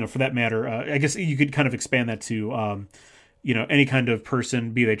also for that matter, I guess you could kind of expand that to any kind of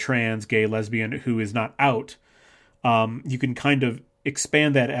person, be they trans, gay, lesbian, who is not out. You can kind of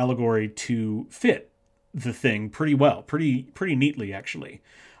expand that allegory to fit the thing pretty well, pretty neatly actually.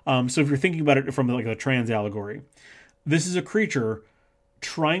 So if you're thinking about it from like a trans allegory, this is a creature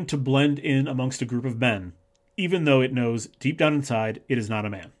trying to blend in amongst a group of men, even though it knows deep down inside it is not a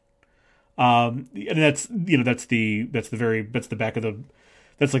man. And that's the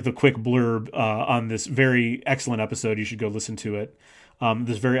quick blurb on this very excellent episode. You should go listen to it.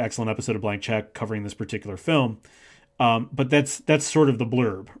 This very excellent episode of Blank Check covering this particular film. But that's sort of the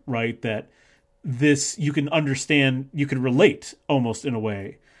blurb, right? That this, you can understand, you can relate almost in a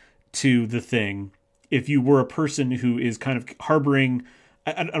way to the thing if you were a person who is kind of harboring,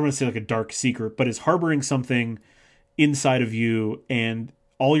 I don't want to say like a dark secret, but is harboring something inside of you, and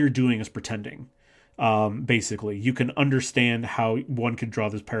all you're doing is pretending. Basically, you can understand how one could draw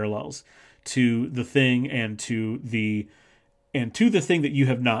those parallels to the thing and to the thing that you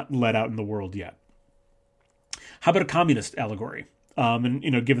have not let out in the world yet. How about a communist allegory?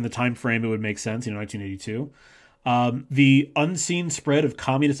 And given the time frame, it would make sense. 1982. The unseen spread of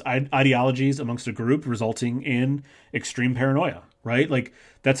communist ideologies amongst a group, resulting in extreme paranoia. Right, like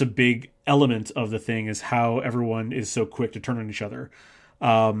that's a big element of the thing, is how everyone is so quick to turn on each other.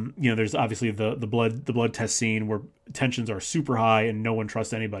 There's obviously the blood test scene where tensions are super high and no one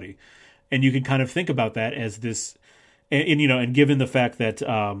trusts anybody, and you can kind of think about that as this, and given the fact that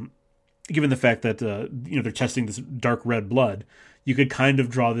they're testing this dark red blood, you could kind of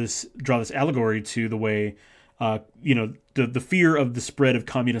draw this allegory to the way the fear of the spread of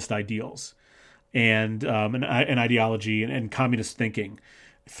communist ideals and an ideology and communist thinking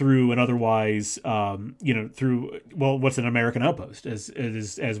through an otherwise, what's an American outpost,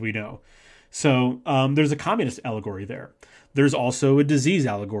 as we know. So there's a communist allegory there. There's also a disease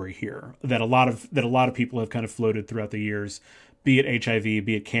allegory here that a lot of people have kind of floated throughout the years, be it HIV,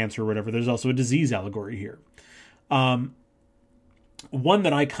 be it cancer, or whatever. There's also a disease allegory here. One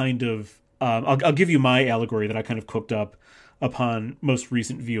that I kind of I'll give you my allegory that I kind of cooked up upon most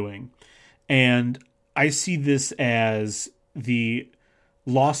recent viewing, and I see this as the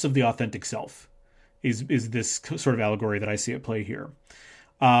loss of the authentic self is this sort of allegory that I see at play here.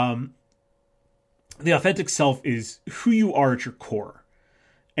 The authentic self is who you are at your core.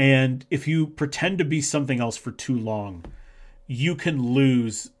 And if you pretend to be something else for too long, you can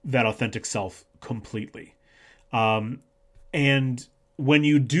lose that authentic self completely. And when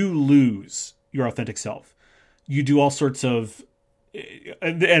you do lose your authentic self, you do all sorts of,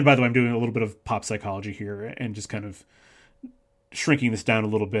 and by the way, I'm doing a little bit of pop psychology here and just kind of shrinking this down a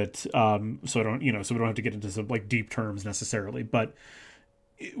little bit, so we don't have to get into some like deep terms necessarily. But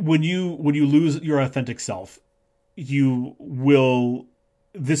when you lose your authentic self, this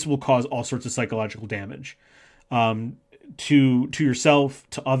will cause all sorts of psychological damage, to yourself,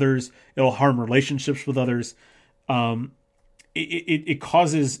 to others. It'll harm relationships with others. It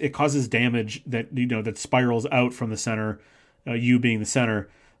causes damage that spirals out from the center, you being the center,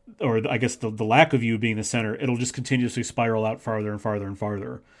 or I guess the lack of you being the center. It'll just continuously spiral out farther and farther and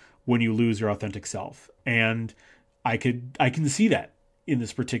farther when you lose your authentic self. And I can see that in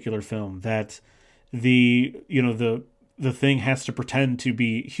this particular film, that the thing has to pretend to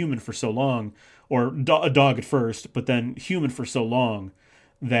be human for so long, or a dog at first, but then human for so long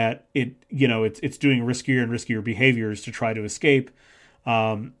that it's doing riskier and riskier behaviors to try to escape,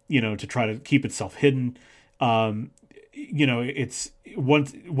 to try to keep itself hidden. It's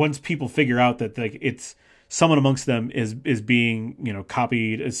once people figure out that like it's someone amongst them is being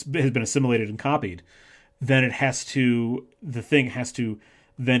copied, has been assimilated and copied, then the thing has to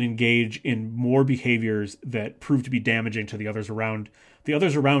then engage in more behaviors that prove to be damaging to the others around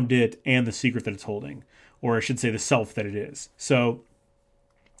it and the secret that it's holding, or I should say the self that it is. So,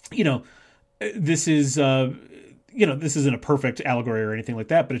 this is this isn't a perfect allegory or anything like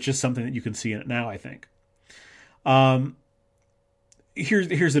that, but it's just something that you can see in it now, I think.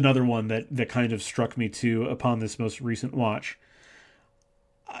 Here's another one that kind of struck me too upon this most recent watch.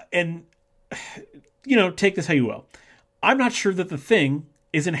 And take this how you will. I'm not sure that the Thing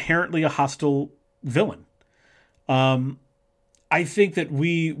is inherently a hostile villain. I think that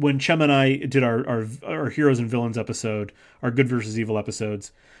when Chem and I did our heroes and villains episode, our good versus evil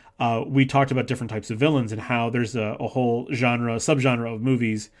episodes, we talked about different types of villains and how there's a whole subgenre of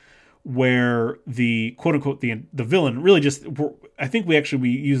movies where the quote unquote the villain really just, I think we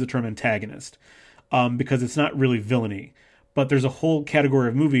use the term antagonist, because it's not really villainy, but there's a whole category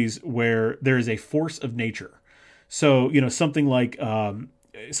of movies where there is a force of nature. So, something like in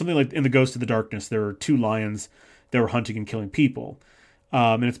The Ghost of the Darkness, there were two lions that were hunting and killing people.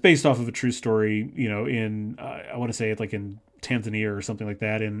 And it's based off of a true story, in, I want to say it's like in Tanzania or something like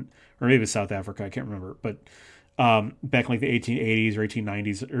that, or maybe it was South Africa, I can't remember. But back in like the 1880s or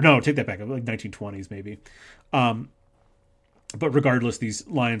 1890s, or no, take that back, like 1920s maybe. But regardless, these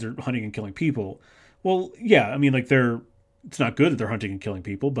lions are hunting and killing people. Well, yeah, I mean, like it's not good that they're hunting and killing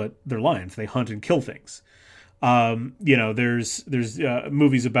people, but they're lions. They hunt and kill things. There's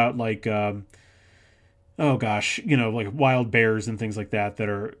movies about like, like wild bears and things like that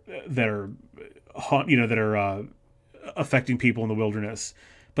are affecting people in the wilderness.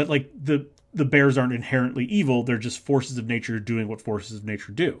 But like the bears aren't inherently evil. They're just forces of nature doing what forces of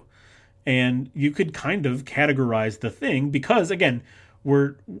nature do. And you could kind of categorize the Thing, because again,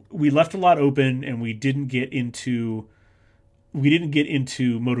 we left a lot open and we didn't get into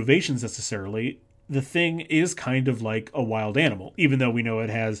motivations necessarily. The Thing is kind of like a wild animal, even though we know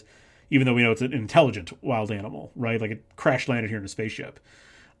it's an intelligent wild animal, right? Like it crash landed here in a spaceship.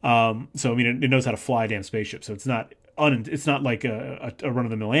 So I mean, it knows how to fly a damn spaceship. So it's not like a run of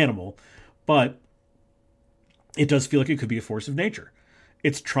the mill animal, but it does feel like it could be a force of nature.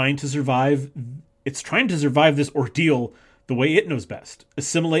 It's trying to survive. It's trying to survive this ordeal the way it knows best.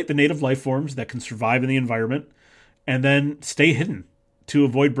 Assimilate the native life forms that can survive in the environment, and then stay hidden to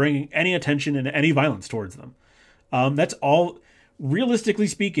avoid bringing any attention and any violence towards them. That's all. Realistically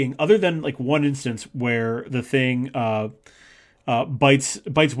speaking, other than like one instance where the Thing bites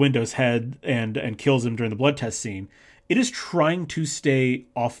Window's head and kills him during the blood test scene, it is trying to stay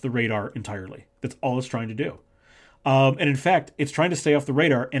off the radar entirely. That's all it's trying to do. And in fact, it's trying to stay off the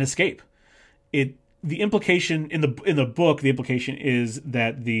radar and escape. The implication in the book, the implication is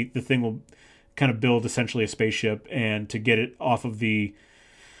that the Thing will kind of build essentially a spaceship, and to get it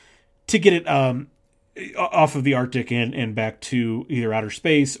off of the Arctic and back to either outer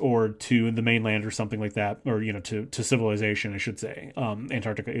space or to the mainland or something like that, or to civilization, I should say.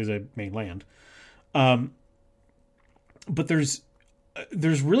 Antarctica is a mainland, but there's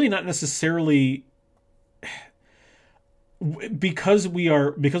really not necessarily, because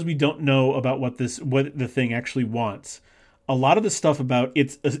we don't know about what the thing actually wants. A lot of the stuff about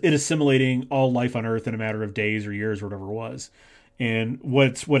it assimilating all life on Earth in a matter of days or years or whatever it was, and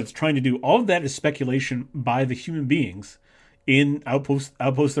what it's trying to do, all of that is speculation by the human beings in Outpost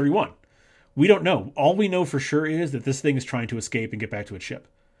 31. We don't know. All we know for sure is that this thing is trying to escape and get back to its ship.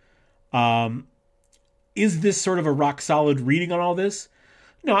 Is this sort of a rock solid reading on all this?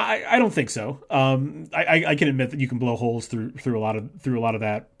 No, I don't think so. I can admit that you can blow holes through a lot of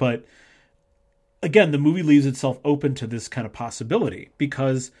that, but again, the movie leaves itself open to this kind of possibility,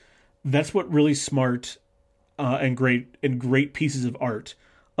 because that's what really smart and great pieces of art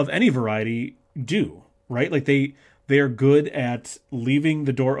of any variety do, right? Like they are good at leaving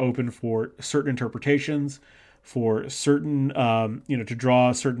the door open for certain interpretations, for certain to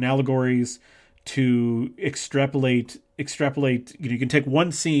draw certain allegories, to extrapolate. You can take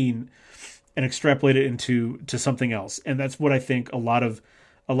one scene and extrapolate it into something else, and that's what I think a lot of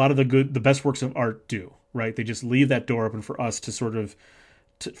the best works of art do, right? They just leave that door open for us to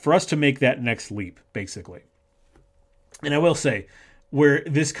make that next leap, basically. And I will say, where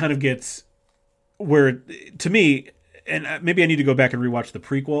this kind of gets, where to me, and maybe I need to go back and rewatch the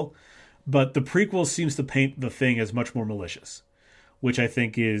prequel, but the prequel seems to paint the thing as much more malicious, which I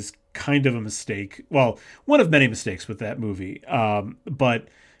think is kind of a mistake. Well, one of many mistakes with that movie. But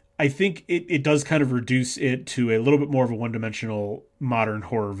I think it does kind of reduce it to a little bit more of a one-dimensional modern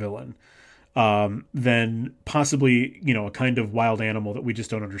horror villain than possibly, a kind of wild animal that we just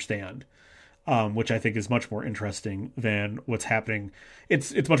don't understand, which I think is much more interesting than what's happening.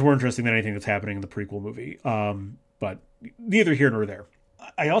 It's much more interesting than anything that's happening in the prequel movie. But neither here nor there.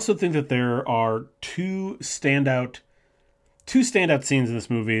 I also think that there are two standout scenes in this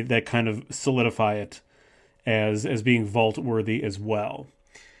movie that kind of solidify it as being vault worthy as well.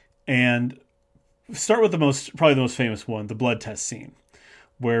 And start with probably the most famous one, the blood test scene,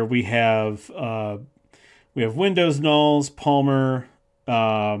 where we have Windows, Knowles, Palmer.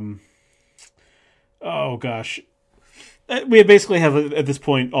 We basically have at this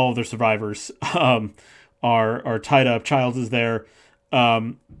point all of their survivors are tied up. Childs is there,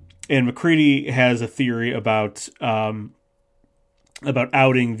 and McCready has a theory about outing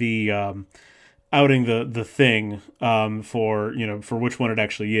the thing for which one it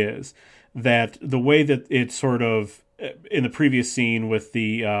actually is. That the way that it's sort of in the previous scene with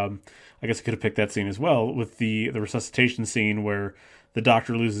the I guess I could have picked that scene as well, with the resuscitation scene where the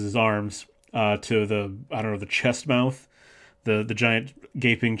doctor loses his arms to the chest mouth, the giant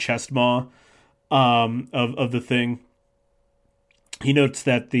gaping chest maw of the thing. He notes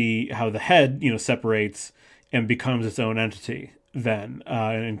that how the head separates and becomes its own entity then,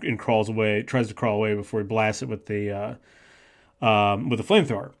 and crawls away, tries to crawl away before he blasts it with the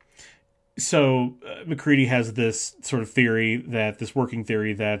flamethrower. So McCready has this sort of working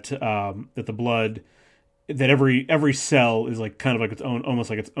theory that the blood, that every cell is like kind of like its own, almost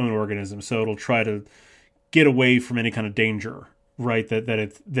like its own organism. So it'll try to get away from any kind of danger, right? That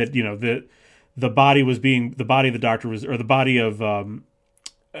the body was being, the body of the doctor was, or the body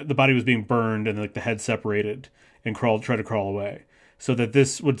was being burned, and like the head separated and try to crawl away, so that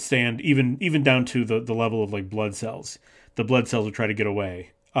this would stand even down to the level of like blood cells. The blood cells would try to get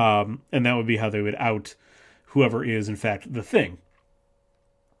away, and that would be how they would out whoever is in fact the thing.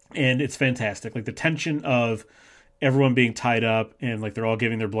 And it's fantastic, like the tension of everyone being tied up and like they're all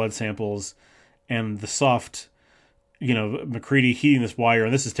giving their blood samples, and the soft, McCready heating this wire,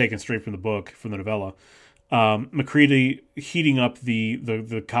 and this is taken straight from the book, from the novella. McCready heating up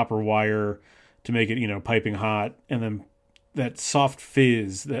the copper wire to make it, piping hot, and then that soft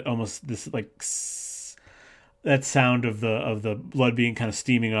fizz, that almost this like that sound of the blood being kind of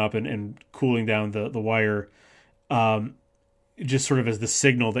steaming up and cooling down the wire, just sort of as the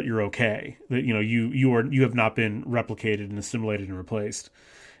signal that you're okay, that you have not been replicated and assimilated and replaced.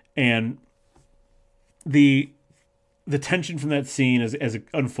 And the tension from that scene as it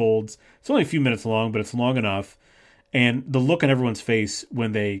unfolds, it's only a few minutes long, but it's long enough. And the look on everyone's face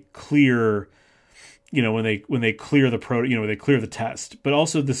when they clear, when they clear they clear the test, but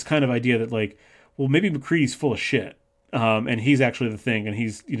also this kind of idea that like, well, maybe McCready's full of shit, and he's actually the thing, and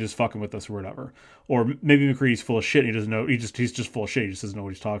he's just fucking with us or whatever. Or maybe McCready's full of shit and he doesn't know, he's just full of shit, he just doesn't know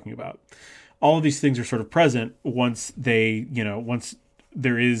what he's talking about. All of these things are sort of present once once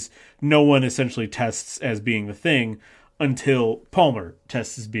there is no one essentially tests as being the thing, until Palmer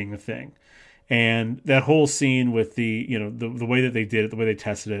tests as being the thing. And that whole scene with the, the way that they did it, the way they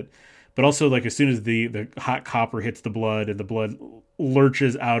tested it, but also like as soon as the hot copper hits the blood and the blood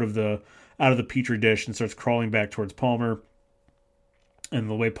lurches out of the petri dish and starts crawling back towards Palmer, and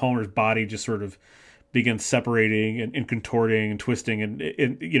the way Palmer's body just sort of begins separating and contorting and twisting, and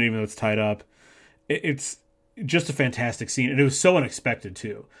even though it's tied up, it's just a fantastic scene. And it was so unexpected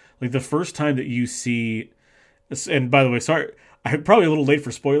too. Like the first time that you see, and by the way, sorry, I'm probably a little late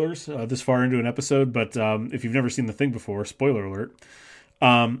for spoilers this far into an episode, but if you've never seen The Thing before, spoiler alert.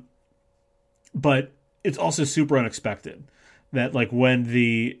 But it's also super unexpected that like when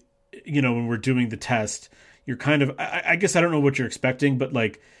when we're doing the test, you're kind of, I guess I don't know what you're expecting, but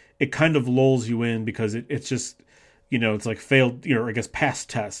like it kind of lulls you in because it's just, it's like failed, I guess past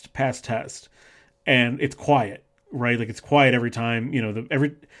test, and it's quiet, right? Like it's quiet every time,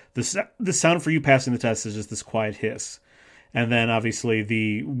 the sound for you passing the test is just this quiet hiss. And then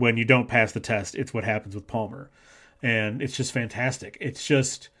obviously when you don't pass the test, it's what happens with Palmer. And it's just fantastic. It's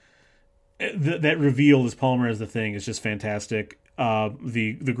just that reveal as Palmer as the Thing is just fantastic.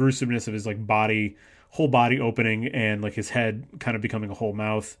 The gruesomeness of his like whole body opening and like his head kind of becoming a whole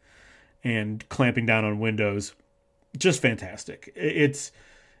mouth and clamping down on windows, just fantastic. It's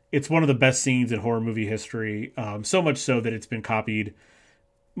one of the best scenes in horror movie history. So much so that it's been copied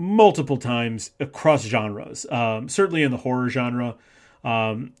multiple times across genres. Certainly in the horror genre.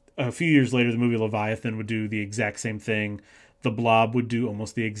 A few years later, the movie Leviathan would do the exact same thing. The Blob would do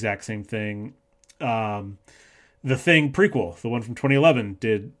almost the exact same thing. The Thing prequel, the one from 2011,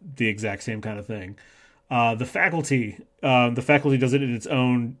 did the exact same kind of thing. The Faculty does it in its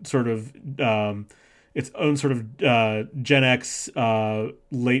own sort of Gen X mid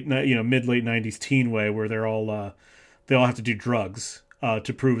late 90s teen way, where they all have to do drugs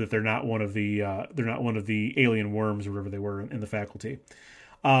to prove that they're not one of the alien worms or whatever they were in the Faculty.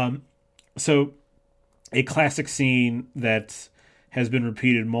 So a classic scene that has been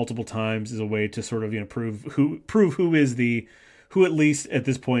repeated multiple times is a way to sort of prove who at least at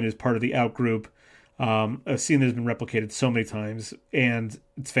this point is part of the out group. A scene that has been replicated so many times, and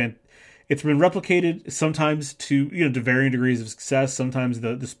it's been replicated sometimes to varying degrees of success. Sometimes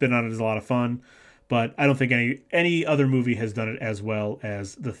the spin on it is a lot of fun, but I don't think any other movie has done it as well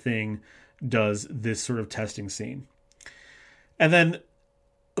as The Thing does this sort of testing scene. And then,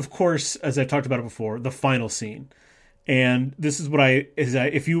 of course, as I talked about it before, the final scene. And this is what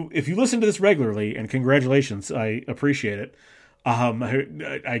if you listen to this regularly, and congratulations, I appreciate it.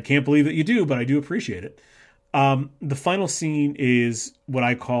 I can't believe that you do, but I do appreciate it. The final scene is what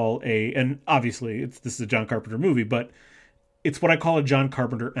I call and obviously this is a John Carpenter movie, but it's what I call a John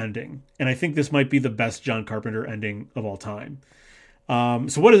Carpenter ending. And I think this might be the best John Carpenter ending of all time.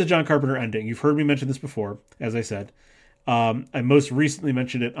 So what is a John Carpenter ending? You've heard me mention this before, as I said. I most recently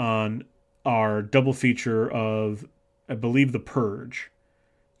mentioned it on our double feature of, I believe, The Purge.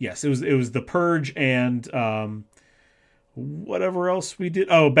 Yes, it was The Purge and whatever else we did.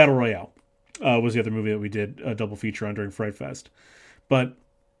 Oh, Battle Royale was the other movie that we did a double feature on during Fright Fest. But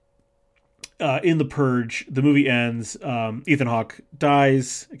in The Purge, the movie ends. Ethan Hawke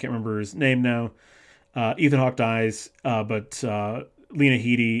dies. I can't remember his name now. Ethan Hawke dies, but Lena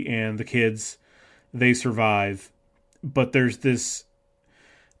Headey and the kids, they survive. But there's this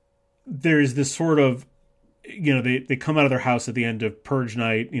sort of, they come out of their house at the end of Purge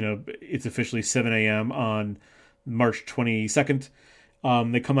night. It's officially 7 a.m. on March 22nd.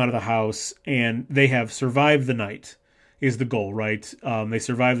 They come out of the house and they have survived the night is the goal, right? They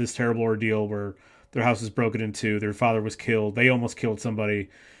survived this terrible ordeal where their house was broken into, their father was killed, they almost killed somebody,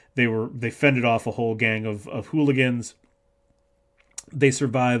 they fended off a whole gang of hooligans. They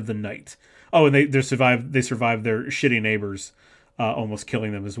survived the night. Oh, and they survived their shitty neighbors almost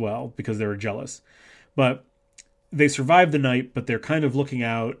killing them as well because they were jealous. But they survived the night, but they're kind of looking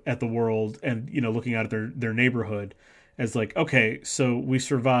out at the world and, looking out at their neighborhood as like, okay, so we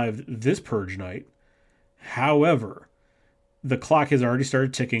survived this Purge night. However, the clock has already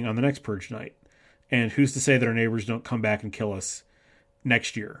started ticking on the next Purge night. And who's to say that our neighbors don't come back and kill us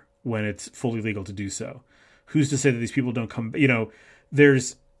next year when it's fully legal to do so? Who's to say that these people don't come,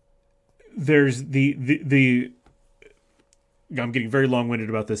 there's the I'm getting very long-winded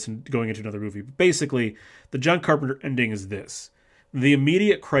about this and going into another movie. But basically, the John Carpenter ending is this. The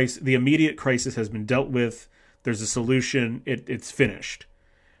immediate crisis has been dealt with. There's a solution. It's finished.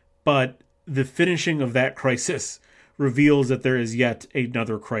 But the finishing of that crisis reveals that there is yet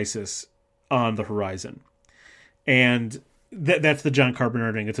another crisis on the horizon. And that's the John Carpenter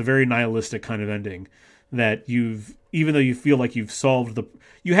ending. It's a very nihilistic kind of ending that even though you feel like you have solved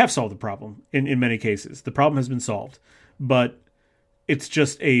the problem in many cases. The problem has been solved. But it's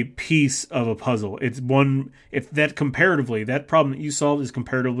just a piece of a puzzle. It's that comparatively, that problem that you solved is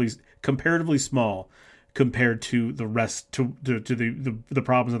comparatively small compared to the rest, to the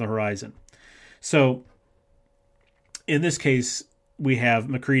problems on the horizon. So in this case, we have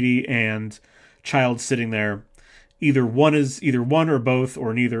MacReady and Child sitting there. Either one or both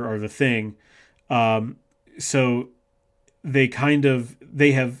or neither are the thing. So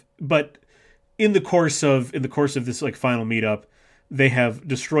but in the course of this like final meetup, they have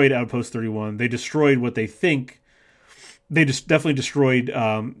destroyed Outpost 31. They destroyed what they think. They just definitely destroyed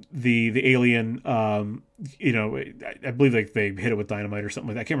the alien. I believe like they hit it with dynamite or something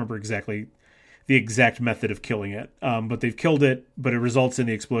like that. I can't remember exactly the exact method of killing it. But they've killed it. But it results in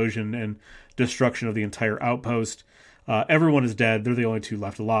the explosion and destruction of the entire outpost. Everyone is dead. They're the only two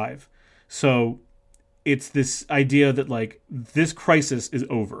left alive. So it's this idea that like this crisis is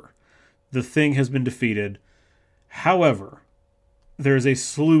over. The thing has been defeated. However, there's a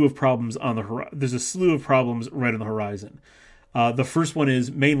slew of problems on the horizon. There's a slew of problems right on the horizon. The first one is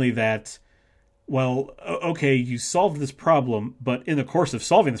mainly that, well, okay, you solved this problem, but in the course of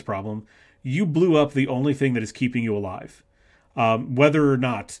solving this problem, you blew up the only thing that is keeping you alive. Whether or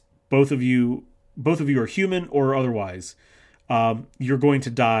not both of you are human or otherwise, you're going to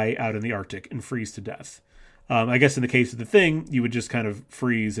die out in the Arctic and freeze to death. I guess in the case of the thing, you would just kind of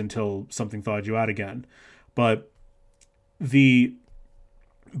freeze until something thawed you out again. But the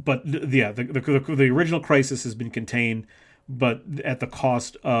original crisis has been contained, but at the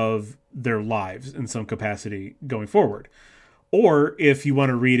cost of their lives in some capacity going forward. Or if you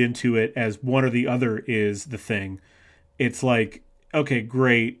want to read into it as one or the other is the thing, it's like, okay,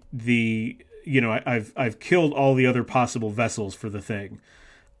 great. I've killed all the other possible vessels for the thing,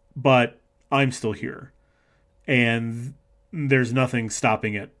 but I'm still here. And there's nothing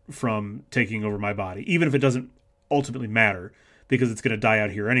stopping it from taking over my body, even if it doesn't ultimately matter, because it's going to die out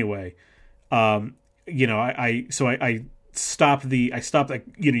here anyway. So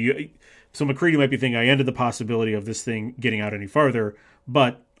MacReady might be thinking I ended the possibility of this thing getting out any farther,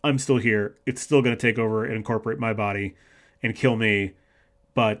 but I'm still here. It's still going to take over and incorporate my body and kill me.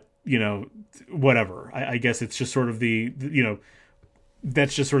 But, whatever. I guess it's just sort of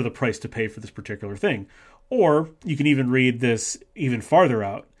that's just sort of the price to pay for this particular thing. Or you can even read this even farther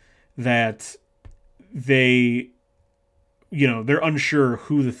out, that they're unsure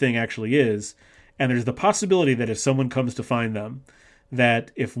who the thing actually is. And there's the possibility that if someone comes to find them,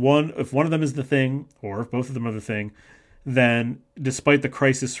 that if one of them is the thing, or if both of them are the thing, then despite the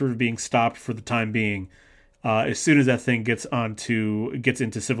crisis sort of being stopped for the time being, as soon as that thing gets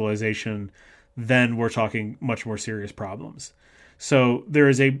into civilization, then we're talking much more serious problems. So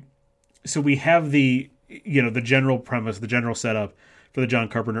we have the general premise, the general setup for the John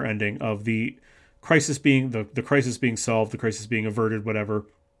Carpenter ending of the crisis being the crisis being solved, the crisis being averted, whatever.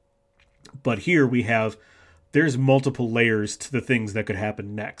 But here there's multiple layers to the things that could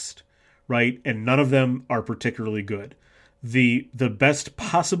happen next, right? And none of them are particularly good. The best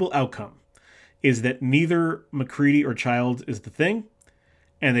possible outcome is that neither MacReady or Child is the thing,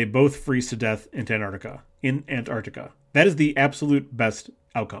 and they both freeze to death in Antarctica. That is the absolute best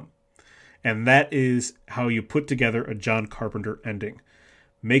outcome. And that is how you put together a John Carpenter ending.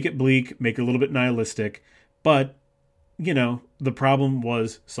 Make it bleak, make it a little bit nihilistic, but, the problem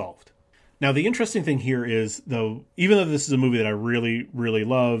was solved. Now, the interesting thing here is, though, even though this is a movie that I really, really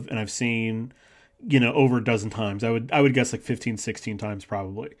love and I've seen, over a dozen times, I would guess like 15, 16 times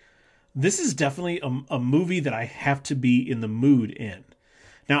probably, this is definitely a movie that I have to be in the mood in.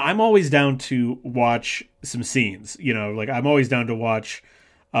 Now, I'm always down to watch some scenes, like I'm always down to watch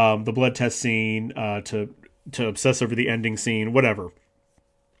the blood test scene, to obsess over the ending scene, whatever.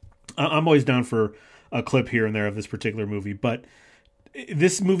 I'm always down for a clip here and there of this particular movie, but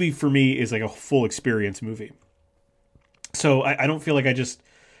this movie for me is like a full experience movie. So I don't feel like I'm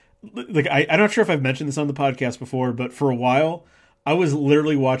not sure if I've mentioned this on the podcast before, but for a while I was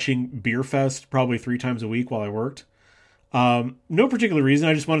literally watching Beer Fest probably 3 times a week while I worked. No particular reason.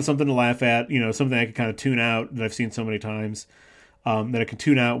 I just wanted something to laugh at, something I could kind of tune out that I've seen so many times, that I can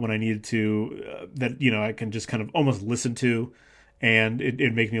tune out when I needed to, that, I can just kind of almost listen to, and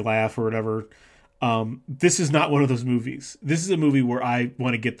it'd make me laugh or whatever. This is not one of those movies. This is a movie where I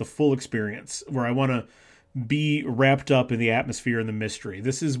want to get the full experience, where I want to be wrapped up in the atmosphere and the mystery.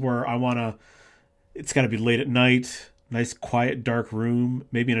 This is where it's got to be late at night, nice quiet dark room,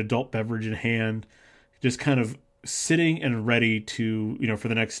 maybe an adult beverage in hand, just kind of sitting and ready to, for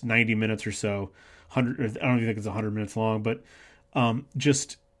the next 90 minutes or so, 100, I don't even think it's 100 minutes long, but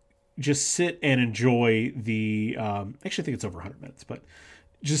just sit and enjoy the, actually I think it's over 100 minutes, but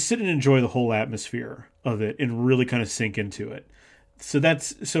just sit and enjoy the whole atmosphere of it and really kind of sink into it.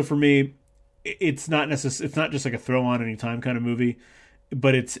 So for me, it's not it's not just like a throw on anytime kind of movie,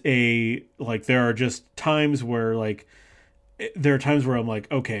 but it's there are just times where I'm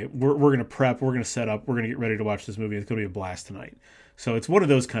like, okay, we're gonna prep, we're gonna set up, we're gonna get ready to watch this movie. It's gonna be a blast tonight. So it's one of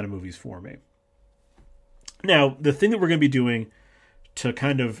those kind of movies for me. Now, the thing that we're gonna be doing to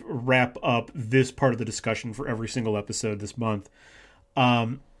kind of wrap up this part of the discussion for every single episode this month,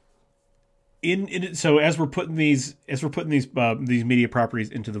 so as we're putting these media properties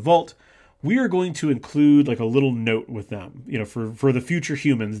into the vault, we are going to include like a little note with them, for the future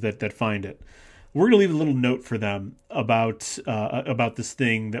humans that find it. We're going to leave a little note for them about this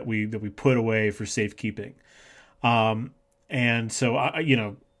thing that we put away for safekeeping. And so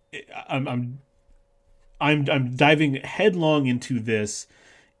I'm diving headlong into this,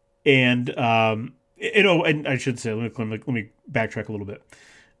 and and I should say, let me backtrack a little bit.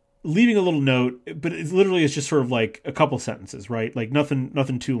 Leaving a little note, but it's just sort of like a couple sentences, right? Like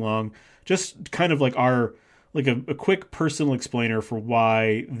nothing too long. Just kind of like a quick personal explainer for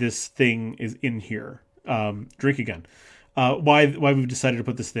why this thing is in here. Drink again. Why we've decided to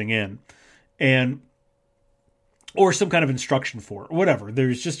put this thing in, or some kind of instruction for it, whatever.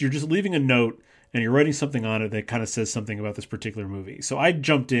 You're just leaving a note and you're writing something on it that kind of says something about this particular movie. So I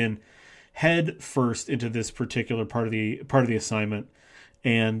jumped in head first into this particular part of the assignment.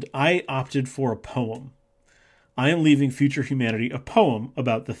 And I opted for a poem. I am leaving future humanity a poem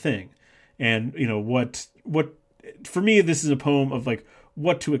about the thing. And, what for me, this is a poem of like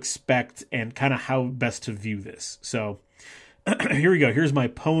what to expect and kind of how best to view this. So here we go. Here's my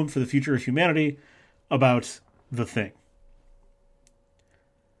poem for the future of humanity about the thing.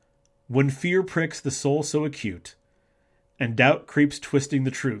 When fear pricks the soul so acute, and doubt creeps twisting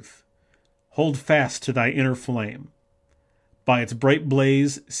the truth, hold fast to thy inner flame. By its bright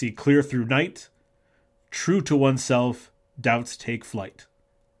blaze, see clear through night. True to oneself, doubts take flight.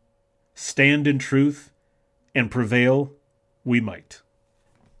 Stand in truth, and prevail we might.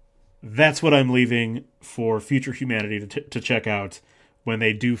 That's what I'm leaving for future humanity to check out when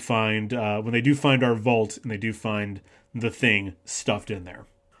they do find our vault and they do find the thing stuffed in there.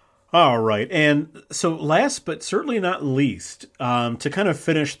 All right, and so last but certainly not least, to kind of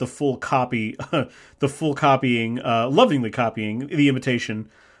finish the full copying, lovingly copying the imitation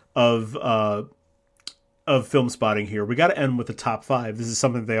of Film Spotting here, we got to end with the top 5. This is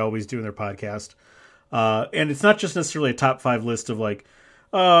something they always do in their podcast, and it's not just necessarily a top 5 list of like,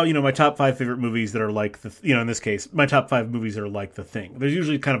 my top 5 favorite movies that are like in this case, my top 5 movies that are like the thing. There's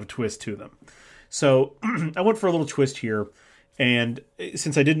usually kind of a twist to them. So I went for a little twist here. And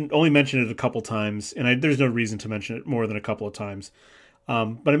since I didn't only mention it a couple times, and there's no reason to mention it more than a couple of times,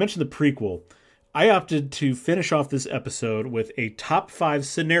 but I mentioned the prequel, I opted to finish off this episode with a top 5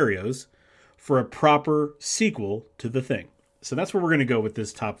 scenarios for a proper sequel to The Thing. So that's where we're going to go with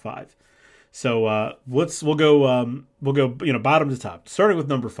this top 5. So we'll go bottom to top, starting with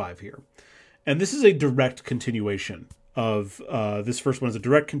number 5 here. And this is a direct continuation of this first one is a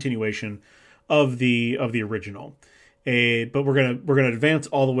direct continuation of the original. But we're gonna advance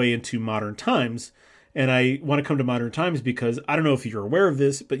all the way into modern times, and I want to come to modern times because I don't know if you're aware of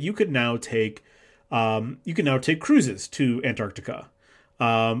this, but you can now take cruises to Antarctica,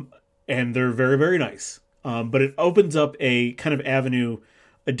 and they're very, very nice. But it opens up a kind of avenue,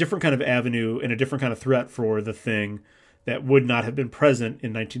 a different kind of avenue, and a different kind of threat for the thing that would not have been present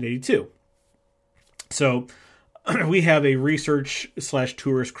in 1982. So we have a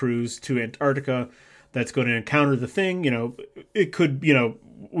research/tourist cruise to Antarctica that's going to encounter the thing. It could,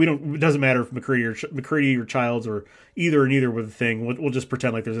 it doesn't matter if McCready or Childs or either or neither with the thing. We'll just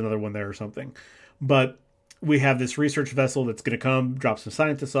pretend like there's another one there or something. But we have this research vessel that's going to come, drop some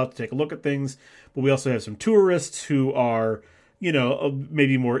scientists off to take a look at things. But we also have some tourists who are,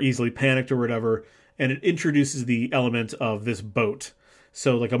 maybe more easily panicked or whatever. And it introduces the element of this boat.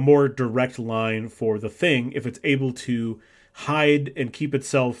 So like a more direct line for the thing, if it's able to hide and keep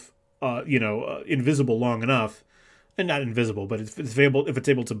itself invisible long enough, and not invisible, but if it's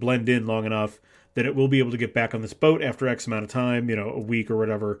able to blend in long enough that it will be able to get back on this boat after X amount of time, a week or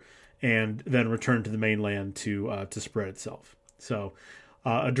whatever, and then return to the mainland to spread itself. So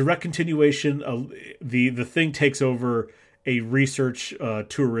a direct continuation. The thing takes over a research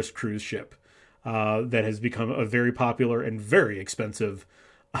tourist cruise ship that has become a very popular and very expensive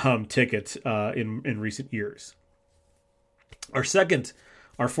ticket in recent years. Our second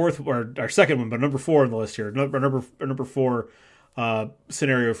one, but number 4 on the list here. Number 4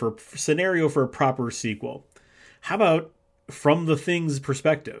 scenario for a proper sequel. How about from the thing's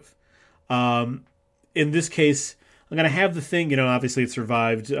perspective? In this case, I'm going to have the thing. Obviously it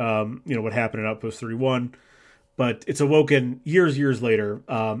survived. What happened in Outpost 31, but it's awoken years later.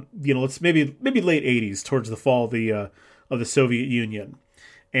 Let's maybe late 80s, towards the fall of the Soviet Union.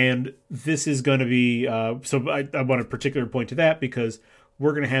 And this is going to be, so I want to particularly point to that because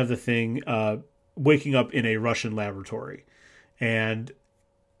we're going to have the thing waking up in a Russian laboratory. And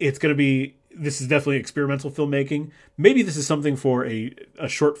it's going to be, this is definitely experimental filmmaking. Maybe this is something for a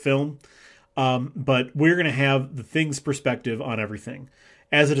short film, but we're going to have the thing's perspective on everything.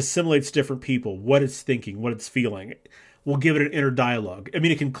 As it assimilates different people, what it's thinking, what it's feeling. We'll give it an inner dialogue. I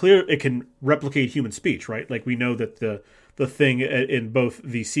mean, it can replicate human speech, right? Like we know that the thing in both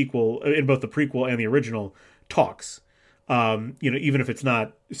the prequel and the original talks. Even if it's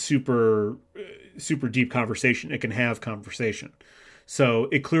not super deep conversation, it can have conversation. So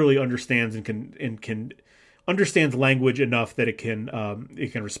it clearly understands and can understands language enough that it can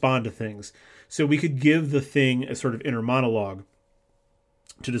respond to things. So we could give the thing a sort of inner monologue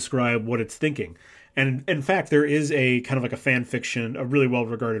to describe what it's thinking. And in fact, there is a kind of like a fan fiction, a really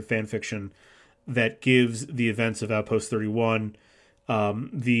well-regarded fan fiction that gives the events of Outpost 31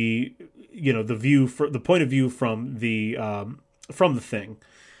 the point of view from the thing,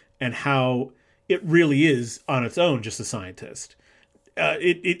 and how it really is on its own just a scientist.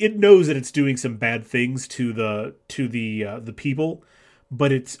 It knows that it's doing some bad things to the people,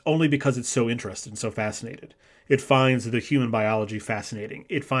 but it's only because it's so interested and so fascinated. It finds the human biology fascinating.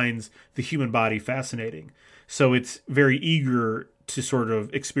 It finds the human body fascinating. So it's very eager to sort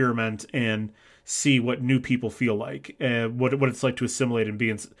of experiment and see what new people feel like, what it's like to assimilate and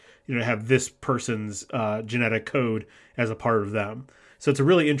be, have this person's genetic code as a part of them. So it's a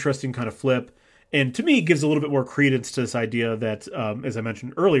really interesting kind of flip. And to me, it gives a little bit more credence to this idea that, as I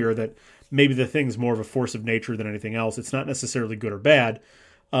mentioned earlier, that maybe the thing's more of a force of nature than anything else. It's not necessarily good or bad.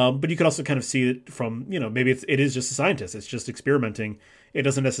 But you could also kind of see it from, maybe it is just a scientist. It's just experimenting. It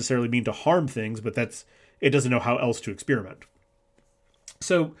doesn't necessarily mean to harm things, but it doesn't know how else to experiment.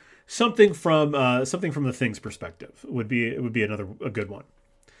 So something from the thing's perspective would be a good one.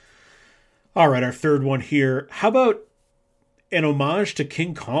 All right, our third one here. How about an homage to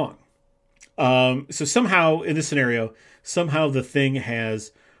King Kong? So somehow in this scenario, the thing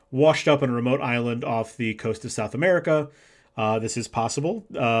has washed up on a remote island off the coast of South America. This is possible.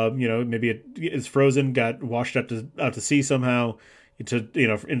 Maybe it is frozen, got washed out to sea somehow, into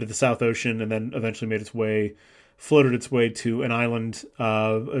the South Ocean, and then eventually floated its way to an island,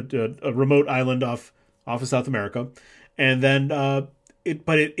 a remote island off of South America, and then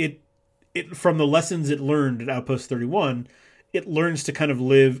it from the lessons it learned at Outpost 31, it learns to kind of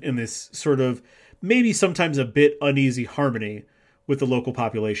live in this sort of maybe sometimes a bit uneasy harmony with the local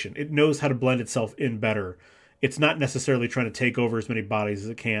population. It knows how to blend itself in better. It's not necessarily trying to take over as many bodies as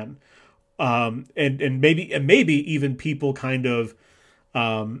it can. And maybe even people kind of,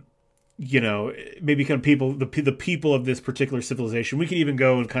 maybe kind of people, the people of this particular civilization, we could even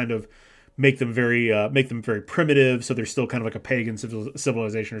go and kind of make them very primitive. So they're still kind of like a pagan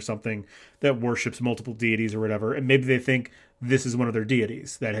civilization or something that worships multiple deities or whatever. And maybe they think this is one of their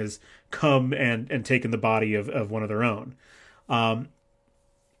deities that has come and taken the body of one of their own.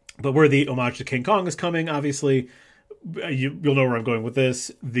 But where the homage to King Kong is coming, obviously, you'll know where I'm going with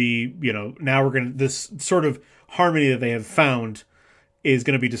this. This sort of harmony that they have found is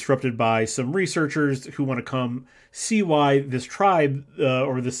going to be disrupted by some researchers who want to come see why this tribe,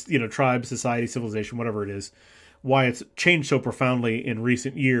 or this, tribe, society, civilization, whatever it is, why it's changed so profoundly in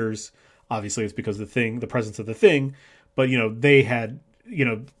recent years. Obviously, it's because the presence of the thing, but, they had,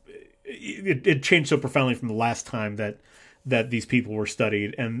 it changed so profoundly from the last time that these people were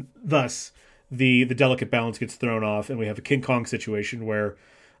studied, and thus the delicate balance gets thrown off, and we have a King Kong situation where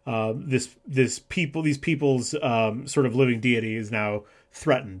these people's sort of living deity is now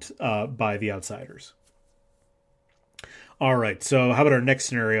threatened by the outsiders. All right, so how about our next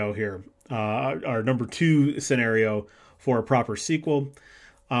scenario here? Our number 2 scenario for a proper sequel.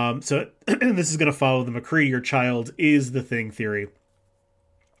 So this is going to follow the McCready your child is the thing theory.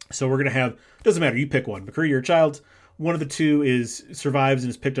 So we're going to have, doesn't matter, you pick one, McCready your child. One of the two survives and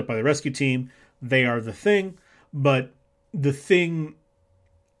is picked up by the rescue team. They are the thing, but the thing,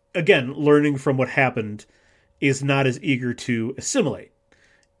 again, learning from what happened, is not as eager to assimilate.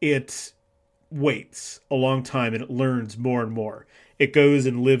 It waits a long time and it learns more and more. It goes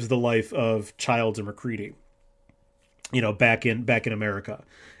and lives the life of Childs and McCready, back in America.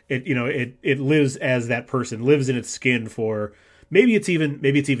 It lives as that person, lives in its skin for maybe it's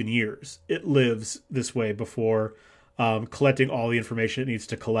even years. It lives this way before collecting all the information it needs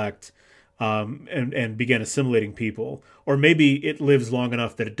to collect, and begin assimilating people. Or maybe it lives long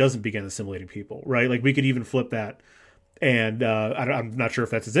enough that it doesn't begin assimilating people, right? Like we could even flip that, and I'm not sure if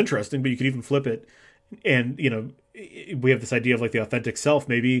that's as interesting, but you could even flip it And, we have this idea of like the authentic self.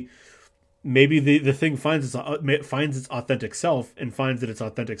 Maybe the thing finds its authentic self and finds that its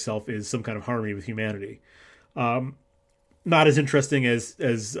authentic self is some kind of harmony with humanity. Not as interesting as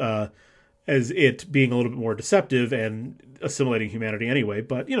it being a little bit more deceptive and assimilating humanity anyway,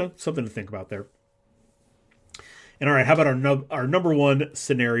 but something to think about there. And all right, how about our number one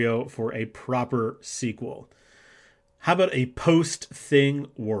scenario for a proper sequel? How about a post-Thing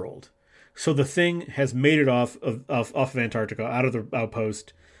world? So the Thing has made it off of Antarctica, out of the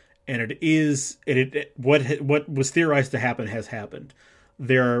outpost, and what was theorized to happen has happened.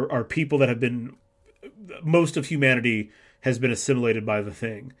 There are people that have been, most of humanity has been assimilated by the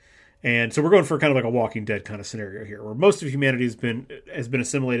Thing. And so we're going for kind of like a Walking Dead kind of scenario here, where most of humanity has been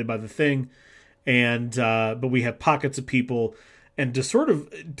assimilated by the Thing, and but we have pockets of people, and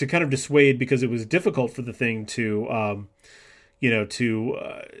to kind of dissuade, because it was difficult for the Thing to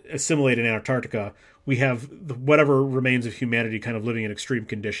assimilate in Antarctica. We have whatever remains of humanity kind of living in extreme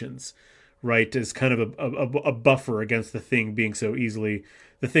conditions, right? As kind of a buffer against the Thing so easily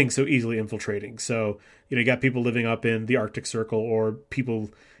infiltrating. So you got people living up in the Arctic Circle, or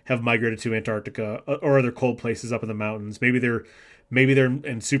people have migrated to Antarctica or other cold places up in the mountains. Maybe they're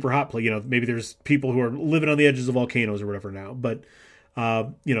in super hot place. Maybe there's people who are living on the edges of volcanoes or whatever now, but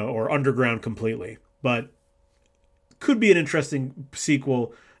or underground completely. But could be an interesting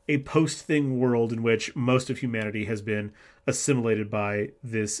sequel, a post-Thing world in which most of humanity has been assimilated by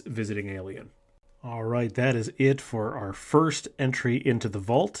this visiting alien. All right, that is it for our first entry into the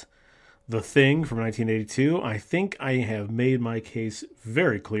vault, The Thing from 1982. I think I have made my case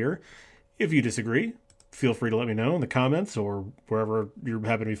very clear. If you disagree, feel free to let me know in the comments or wherever you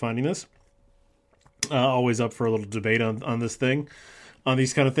happen to be finding this. Always up for a little debate on this thing, on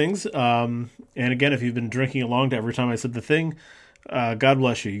these kind of things. And again, if you've been drinking along to every time I said The Thing, God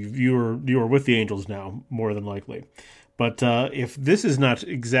bless you. You are with the angels now, more than likely. But if this is not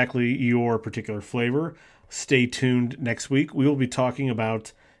exactly your particular flavor, stay tuned next week. We will be talking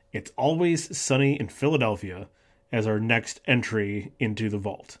about It's Always Sunny in Philadelphia as our next entry into the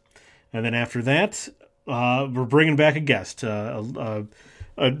vault. And then after that, we're bringing back a guest, a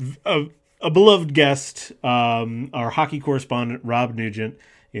beloved guest. Our hockey correspondent, Rob Nugent,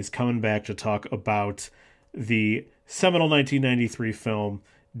 is coming back to talk about the seminal 1993 film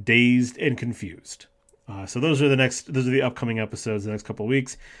Dazed and Confused. So those are the upcoming episodes the next couple of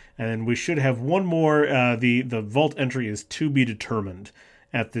weeks, and then we should have one more. The vault entry is to be determined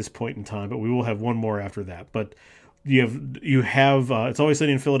at this point in time, but we will have one more after that. But you have It's Always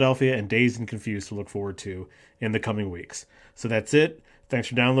Sunny in Philadelphia and Dazed and Confused to look forward to in the coming weeks. So that's it. Thanks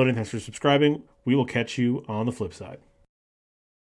for downloading. Thanks for subscribing. We will catch you on the flip side.